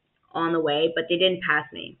on the way, but they didn't pass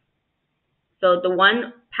me. So the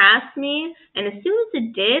one passed me, and as soon as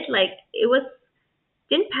it did, like it was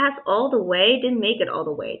didn't pass all the way, didn't make it all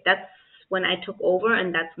the way. That's when I took over,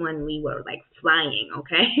 and that's when we were like flying,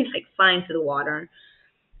 okay, like flying to the water.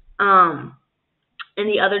 Um, and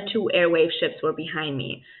the other two airwave ships were behind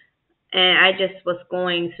me, and I just was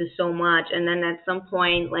going through so much. And then at some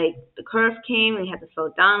point, like the curve came, and we had to slow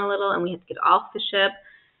down a little, and we had to get off the ship.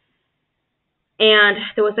 And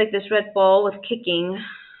there was like this red ball was kicking,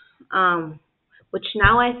 um, which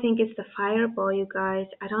now I think is the fireball, you guys.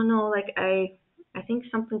 I don't know, like I think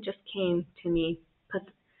something just came to me because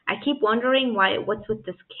I keep wondering what's with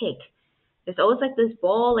this kick. There's always like this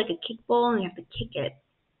ball, like a kick ball, and you have to kick it.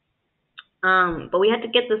 But we had to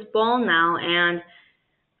get this ball now, and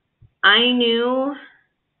I knew.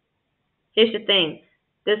 Here's the thing.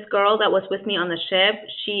 This girl that was with me on the ship,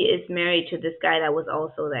 she is married to this guy that was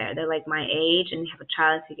also there. They're like my age and have a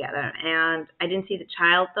child together. And I didn't see the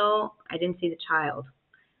child though. I didn't see the child.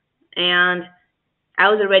 And I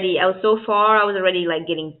was so far, I was already like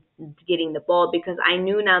getting the ball because I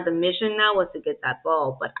knew now the mission now was to get that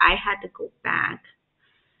ball, but I had to go back.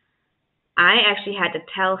 I actually had to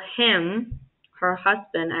tell him, her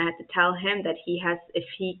husband, I had to tell him that if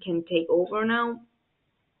he can take over now,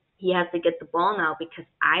 he has to get the ball now because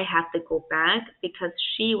I have to go back because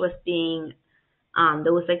she was being,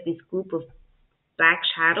 there was like this group of black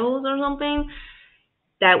shadows or something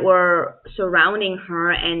that were surrounding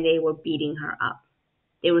her and they were beating her up.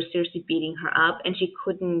 They were seriously beating her up and she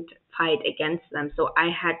couldn't fight against them. So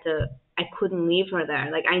I couldn't leave her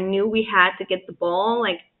there. Like I knew we had to get the ball,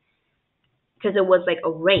 like, because it was like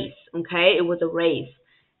a race, okay? It was a race.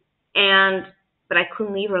 But I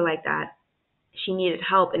couldn't leave her like that. She needed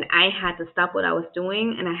help and I had to stop what I was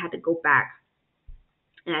doing and I had to go back.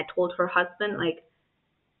 And I told her husband, like,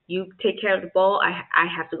 you take care of the ball. I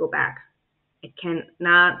have to go back. I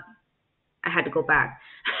had to go back.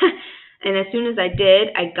 And as soon as I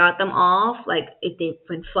did, I got them off. Like, if they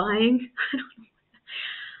went flying.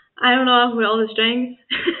 I don't know with all the strength.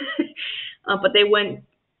 But they went,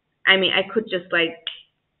 I mean, I could just, like,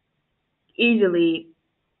 easily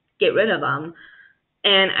get rid of them.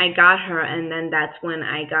 And I got her, and then that's when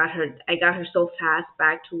I got her. I got her so fast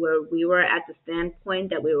back to where we were at the standpoint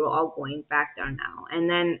that we were all going back there now. And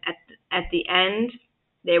then at the end,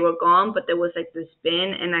 they were gone, but there was like this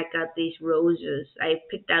bin, and I got these roses. I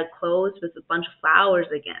picked out clothes with a bunch of flowers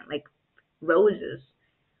again, like roses,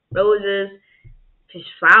 just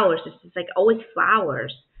flowers. It's just like always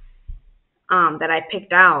flowers. That I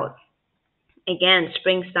picked out again,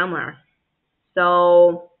 spring, summer.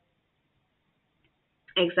 So.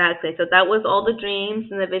 Exactly. So that was all the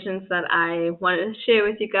dreams and the visions that I wanted to share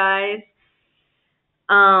with you guys.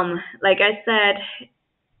 Like I said,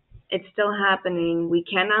 it's still happening. We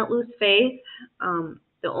cannot lose faith.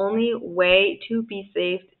 The only way to be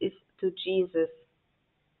saved is through Jesus.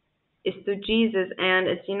 Is through Jesus, and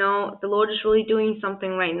it's the Lord is really doing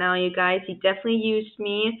something right now, you guys. He definitely used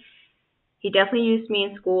me. He definitely used me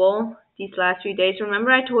in school these last few days.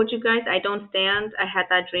 Remember I told you guys I don't stand. I had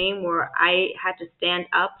that dream where I had to stand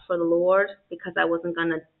up for the Lord because I wasn't going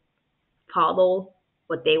to follow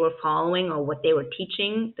what they were following or what they were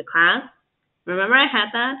teaching the class. Remember I had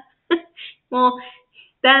that? Well,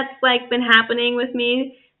 that's like been happening with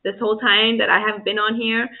me this whole time that I haven't been on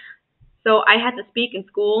here. So I had to speak in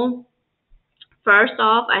school. First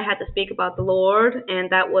off, I had to speak about the Lord, and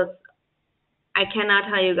that was, I cannot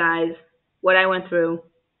tell you guys what I went through.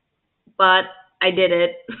 But I did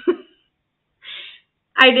it.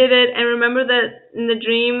 I did it. And remember that in the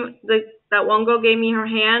dream, that one girl gave me her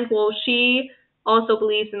hand. Well, she also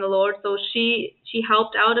believes in the Lord, so she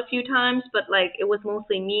helped out a few times, but like it was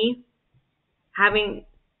mostly me having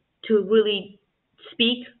to really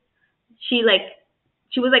speak. She like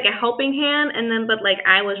she was like a helping hand, and then but like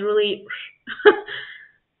I was really,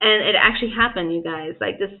 and it actually happened, you guys.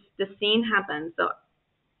 Like this scene happened. So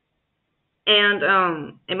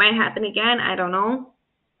and it might happen again. I don't know,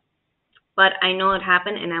 but I know it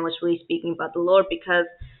happened, and I was really speaking about the Lord because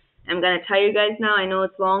I'm gonna tell you guys now. I know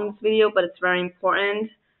it's long, this video, but it's very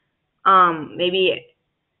important. Maybe,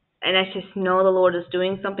 and I just know the Lord is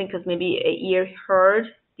doing something because maybe a ear heard.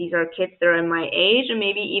 These are kids that are in my age, and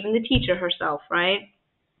maybe even the teacher herself, right?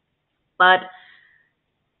 But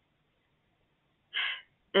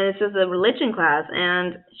and this is a religion class,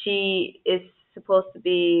 and she is supposed to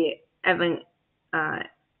be uh,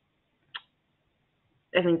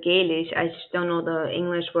 evangelisch. I just don't know the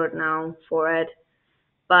English word now for it,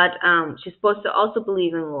 but she's supposed to also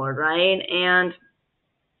believe in the Lord, right? And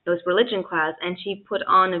it was religion class, and she put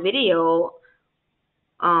on a video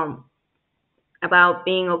um about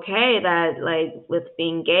being okay, that like with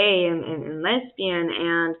being gay and lesbian,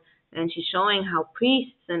 and she's showing how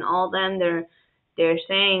priests and all them, they're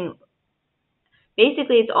saying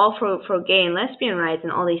basically it's all for gay and lesbian rights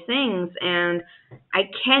and all these things, and I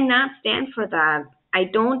cannot stand for that. I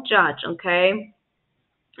don't judge, okay?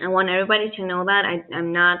 I want everybody to know that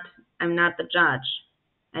I'm not the judge.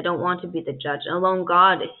 I don't want to be the judge. Alone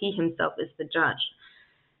God, He Himself is the judge.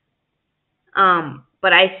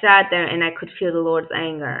 But I sat there and I could feel the Lord's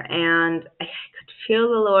anger, and I could feel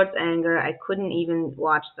the Lord's anger. I couldn't even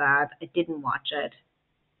watch that. I didn't watch it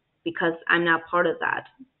because I'm not part of that.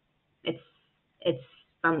 It's it's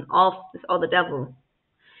it's all the devil.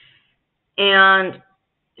 And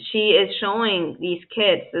she is showing these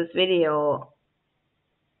kids this video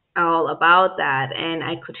all about that, and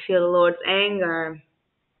I could feel the Lord's anger.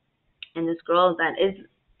 And this girl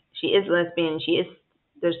she is lesbian.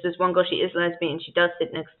 There's this one girl, she is lesbian. She does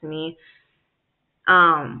sit next to me.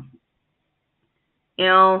 Um, you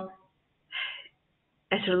know,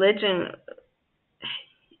 as religion,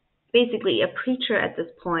 basically a preacher at this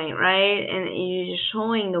point, right? And you're just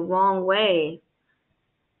showing the wrong way,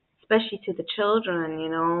 especially to the children, you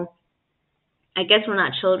know. I guess we're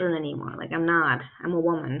not children anymore. Like, I'm not. I'm a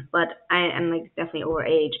woman, but I'm like definitely over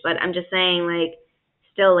age. But I'm just saying, like,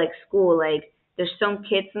 still like school, like there's some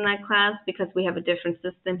kids in that class because we have a different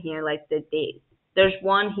system here. Like there's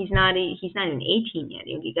one, he's not even 18 yet.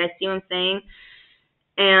 You guys see what I'm saying?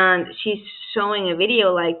 And she's showing a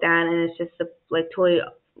video like that, and it's just like totally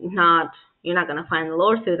not. You're not gonna find the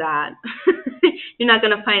Lord through that. You're not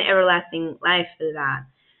gonna find everlasting life through that.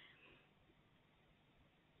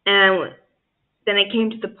 And then it came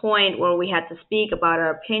to the point where we had to speak about our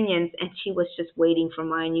opinions, and she was just waiting for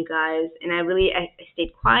mine, you guys. And I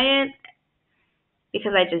stayed quiet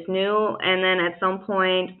because I just knew. And then at some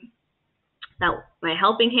point, that my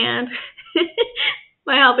helping hand,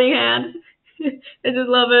 my helping hand, I just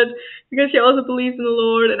love it because she also believes in the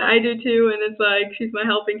Lord, and I do too. And it's like she's my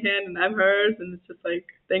helping hand, and I'm hers, and it's just like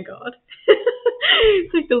thank God.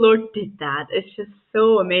 It's like the Lord did that. It's just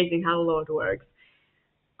so amazing how the Lord works.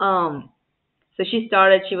 So she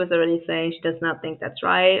started. She was already saying she does not think that's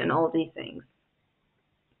right, and all these things.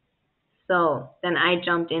 So then I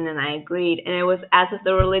jumped in and I agreed, and it was as if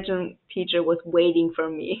the religion teacher was waiting for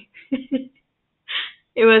me.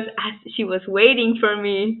 It was as she was waiting for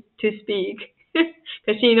me to speak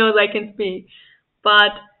because she knows I can speak.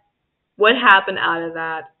 But what happened out of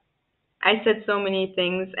that? I said so many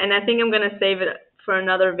things, and I think I'm gonna save it for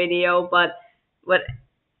another video. But what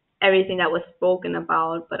everything that was spoken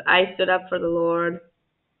about. But I stood up for the Lord.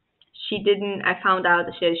 She didn't. I found out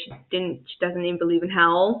that she didn't. She doesn't even believe in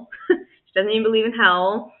hell. She doesn't even believe in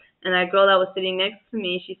hell. And that girl that was sitting next to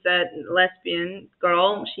me, she said, lesbian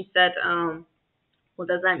girl. She said, well,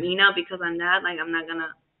 does that mean now because I'm that? Like, I'm not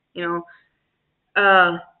gonna, you know,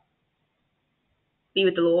 be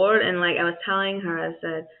with the Lord. And like I was telling her, I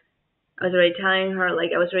was already telling her,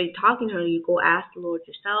 like I was already talking to her. You go ask the Lord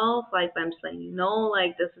yourself. Like, but I'm just letting you know,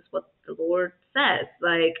 like this is what the Lord says.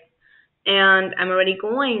 Like, and I'm already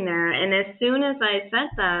going there. And as soon as I said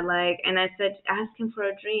that, like, and I said, ask Him for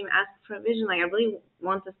a dream, ask for a vision. Like, I really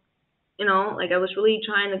want this, you know, like I was really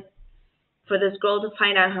trying to for this girl to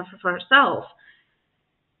find out for herself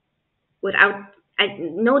without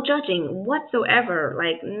no judging whatsoever.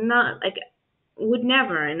 Like, not like would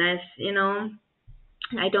never. And you know,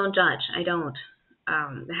 I don't judge. I don't.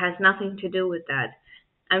 It has nothing to do with that.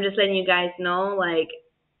 I'm just letting you guys know, like,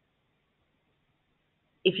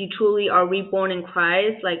 if you truly are reborn in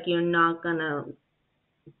Christ, like you're not gonna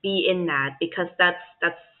be in that, because that's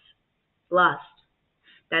lust.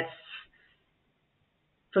 That's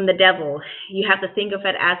from the devil. You have to think of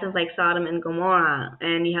it as of like Sodom and Gomorrah,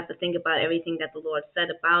 and you have to think about everything that the Lord said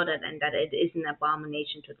about it, and that it is an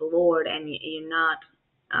abomination to the Lord, and you're not.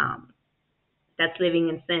 That's living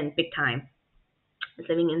in sin, big time. It's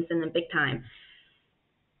living in sin and big time.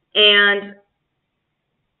 And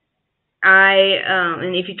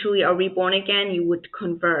and if you truly are reborn again, you would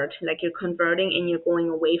convert. Like you're converting and you're going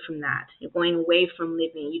away from that. You're going away from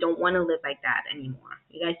living. You don't want to live like that anymore.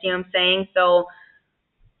 You guys see what I'm saying? So,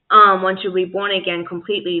 once you're reborn again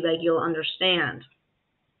completely, like you'll understand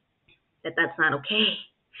that that's not okay,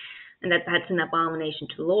 and that that's an abomination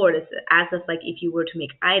to the Lord. It's as if like if you were to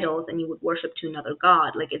make idols and you would worship to another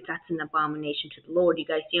god. Like that's an abomination to the Lord. You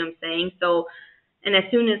guys see what I'm saying? So, and as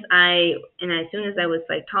soon as I was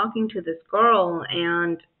like talking to this girl,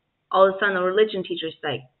 and all of a sudden the religion teacher's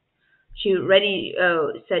like, she already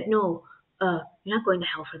said, no, you're not going to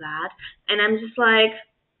hell for that. And I'm just like,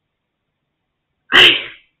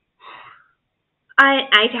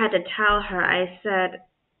 I had to tell her. I said,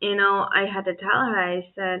 I had to tell her. I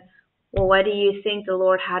said, well, why do you think the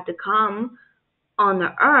Lord had to come on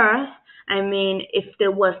the earth? I mean, if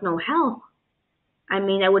there was no hell, I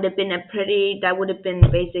mean, that would have been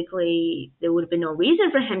basically, there would have been no reason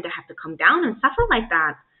for him to have to come down and suffer like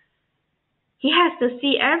that. He has to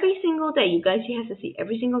see every single day, you guys, he has to see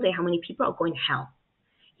every single day how many people are going to hell.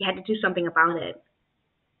 He had to do something about it.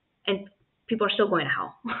 And people are still going to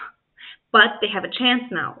hell. But they have a chance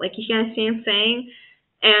now. Like, you guys see what I'm saying?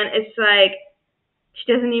 And it's like, she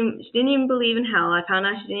didn't even believe in hell. I found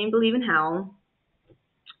out she didn't even believe in hell.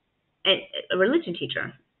 And a religion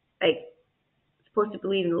teacher. Like, supposed to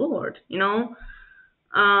believe in the Lord, didn't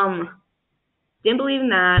believe in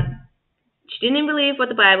that. She didn't even believe what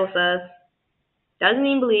the Bible says. Doesn't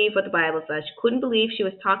even believe what the Bible says. She couldn't believe she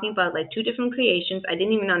was talking about like two different creations. I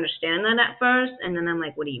didn't even understand that at first, and then I'm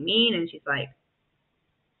like, what do you mean? And she's like,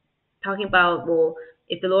 talking about, well,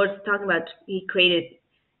 if the Lord's talking about he created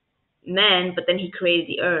men, but then he created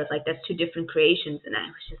the earth, like that's two different creations. And I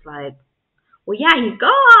was just like, well, yeah, he's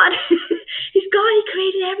God. He's God. He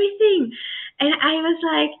created everything. And I was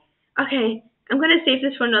like, okay, I'm going to save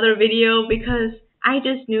this for another video, because I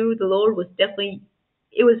just knew the Lord was definitely,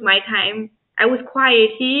 it was my time. I was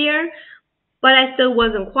quiet here, but I still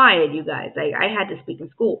wasn't quiet, you guys. Like, I had to speak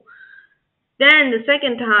in school. Then the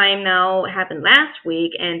second time now happened last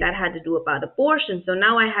week, and that had to do about abortion. So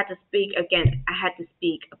now I had to speak again. I had to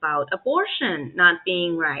speak about abortion not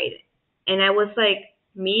being right. And I was like,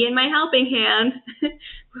 me and my helping hand,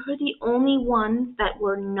 we were the only ones that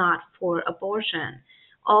were not for abortion.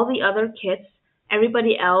 All the other kids,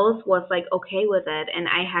 everybody else was like okay with it, and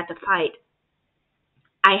I had to fight.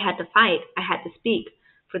 I had to speak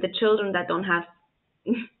for the children that don't have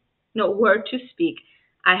no word to speak.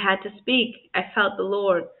 I had to speak. I felt the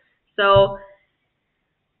Lord. So,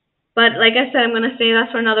 but like I said, I'm going to save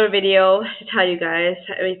that for another video to tell you guys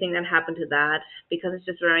everything that happened to that, because it's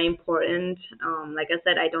just very important. Like I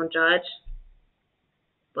said, I don't judge.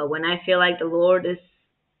 But when I feel like the Lord is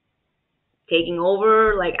taking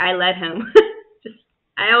over, like I let him.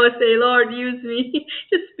 I always say, Lord, use me.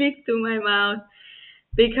 Just speak through my mouth.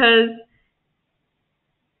 Because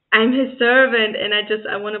I'm his servant, and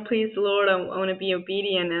I want to please the Lord. I want to be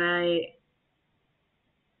obedient, and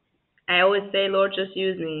I always say, Lord, just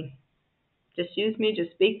use me. Just use me.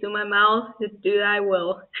 Just speak through my mouth. Just do thy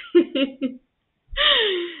will.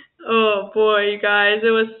 Oh boy, you guys,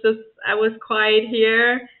 I was quiet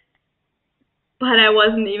here, but I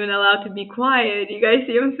wasn't even allowed to be quiet. You guys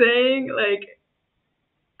see what I'm saying? Like,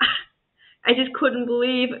 I just couldn't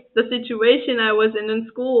believe the situation I was in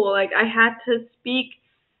school. Like, I had to speak,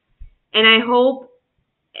 and I hope,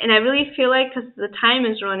 and I really feel like, because the time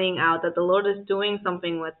is running out, that the Lord is doing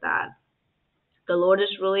something with that. The Lord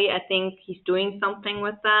is really, I think he's doing something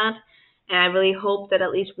with that. And I really hope that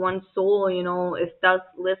at least one soul, does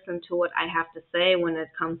listen to what I have to say when it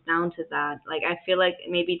comes down to that. Like, I feel like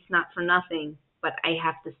maybe it's not for nothing, but I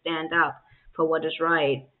have to stand up for what is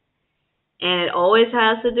right. And it always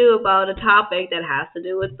has to do about a topic that has to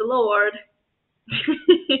do with the Lord.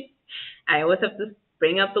 I always have to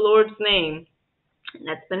bring up the Lord's name.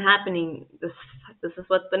 That's been happening. This is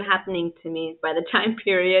what's been happening to me by the time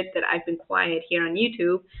period that I've been quiet here on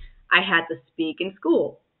YouTube. I had to speak in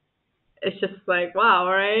school. It's just like, wow,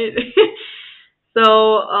 right?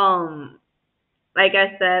 So, like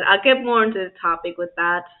I said, I'll get more into the topic with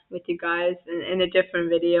you guys in a different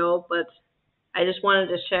video, but I just wanted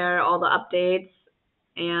to share all the updates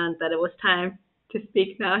and that it was time to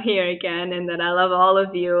speak now here again, and that I love all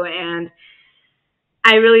of you. And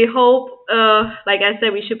I really hope, like I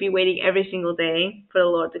said, we should be waiting every single day for the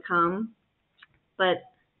Lord to come. But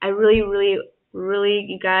I really, really, really,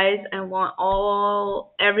 you guys, I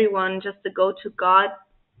want everyone just to go to God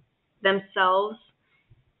themselves,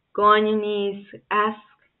 go on your knees, ask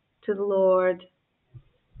to the Lord,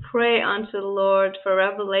 pray unto the Lord for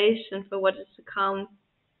revelation for what is to come.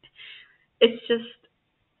 It's just,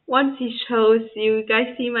 once He shows you, you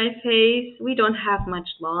guys see my face, we don't have much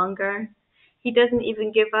longer. He doesn't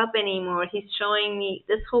even give up anymore. He's showing me,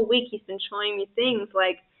 this whole week, He's been showing me things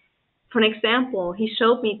like, for an example, He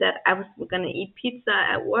showed me that I was going to eat pizza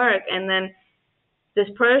at work, and then this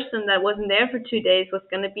person that wasn't there for 2 days was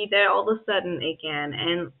going to be there all of a sudden again,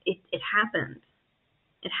 and it happened.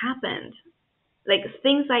 It happened. Like,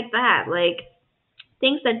 things like that, like,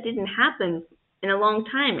 things that didn't happen in a long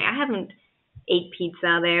time. I haven't ate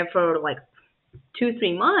pizza there for, like,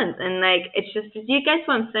 2-3 months, and, like, it's just, do you guys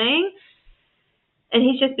what I'm saying? And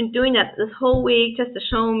He's just been doing that this whole week just to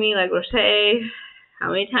show me, like, Roche, how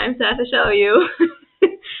many times do I have to show you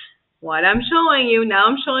what I'm showing you? Now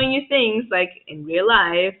I'm showing you things, like, in real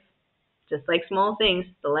life, just like small things,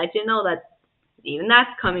 to let you know that even that's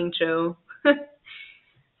coming true.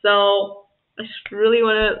 So I just really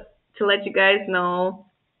want to let you guys know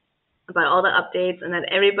about all the updates, and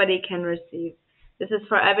that everybody can receive. This is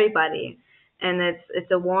for everybody, and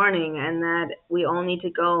it's a warning, and that we all need to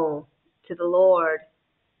go to the Lord,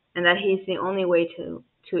 and that He's the only way to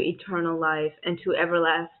eternal life and to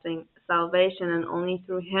everlasting salvation, and only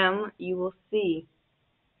through Him you will see.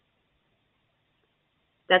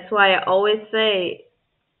 That's why I always say,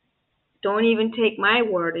 don't even take my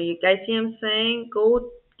word. You guys see what I'm saying?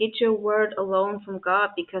 Go get your word alone from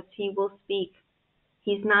God, because He will speak.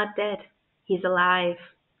 He's not dead. He's alive.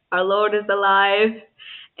 Our Lord is alive,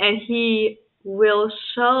 and He will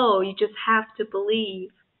show. You just have to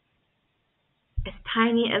believe. As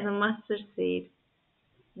tiny as a mustard seed,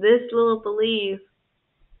 this little belief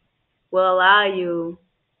will allow you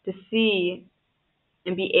to see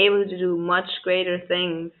and be able to do much greater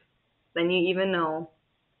things than you even know.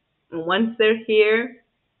 And once they're here,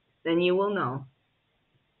 then you will know.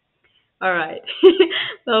 All right.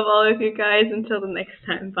 Love all of you guys. Until the next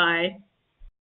time. Bye.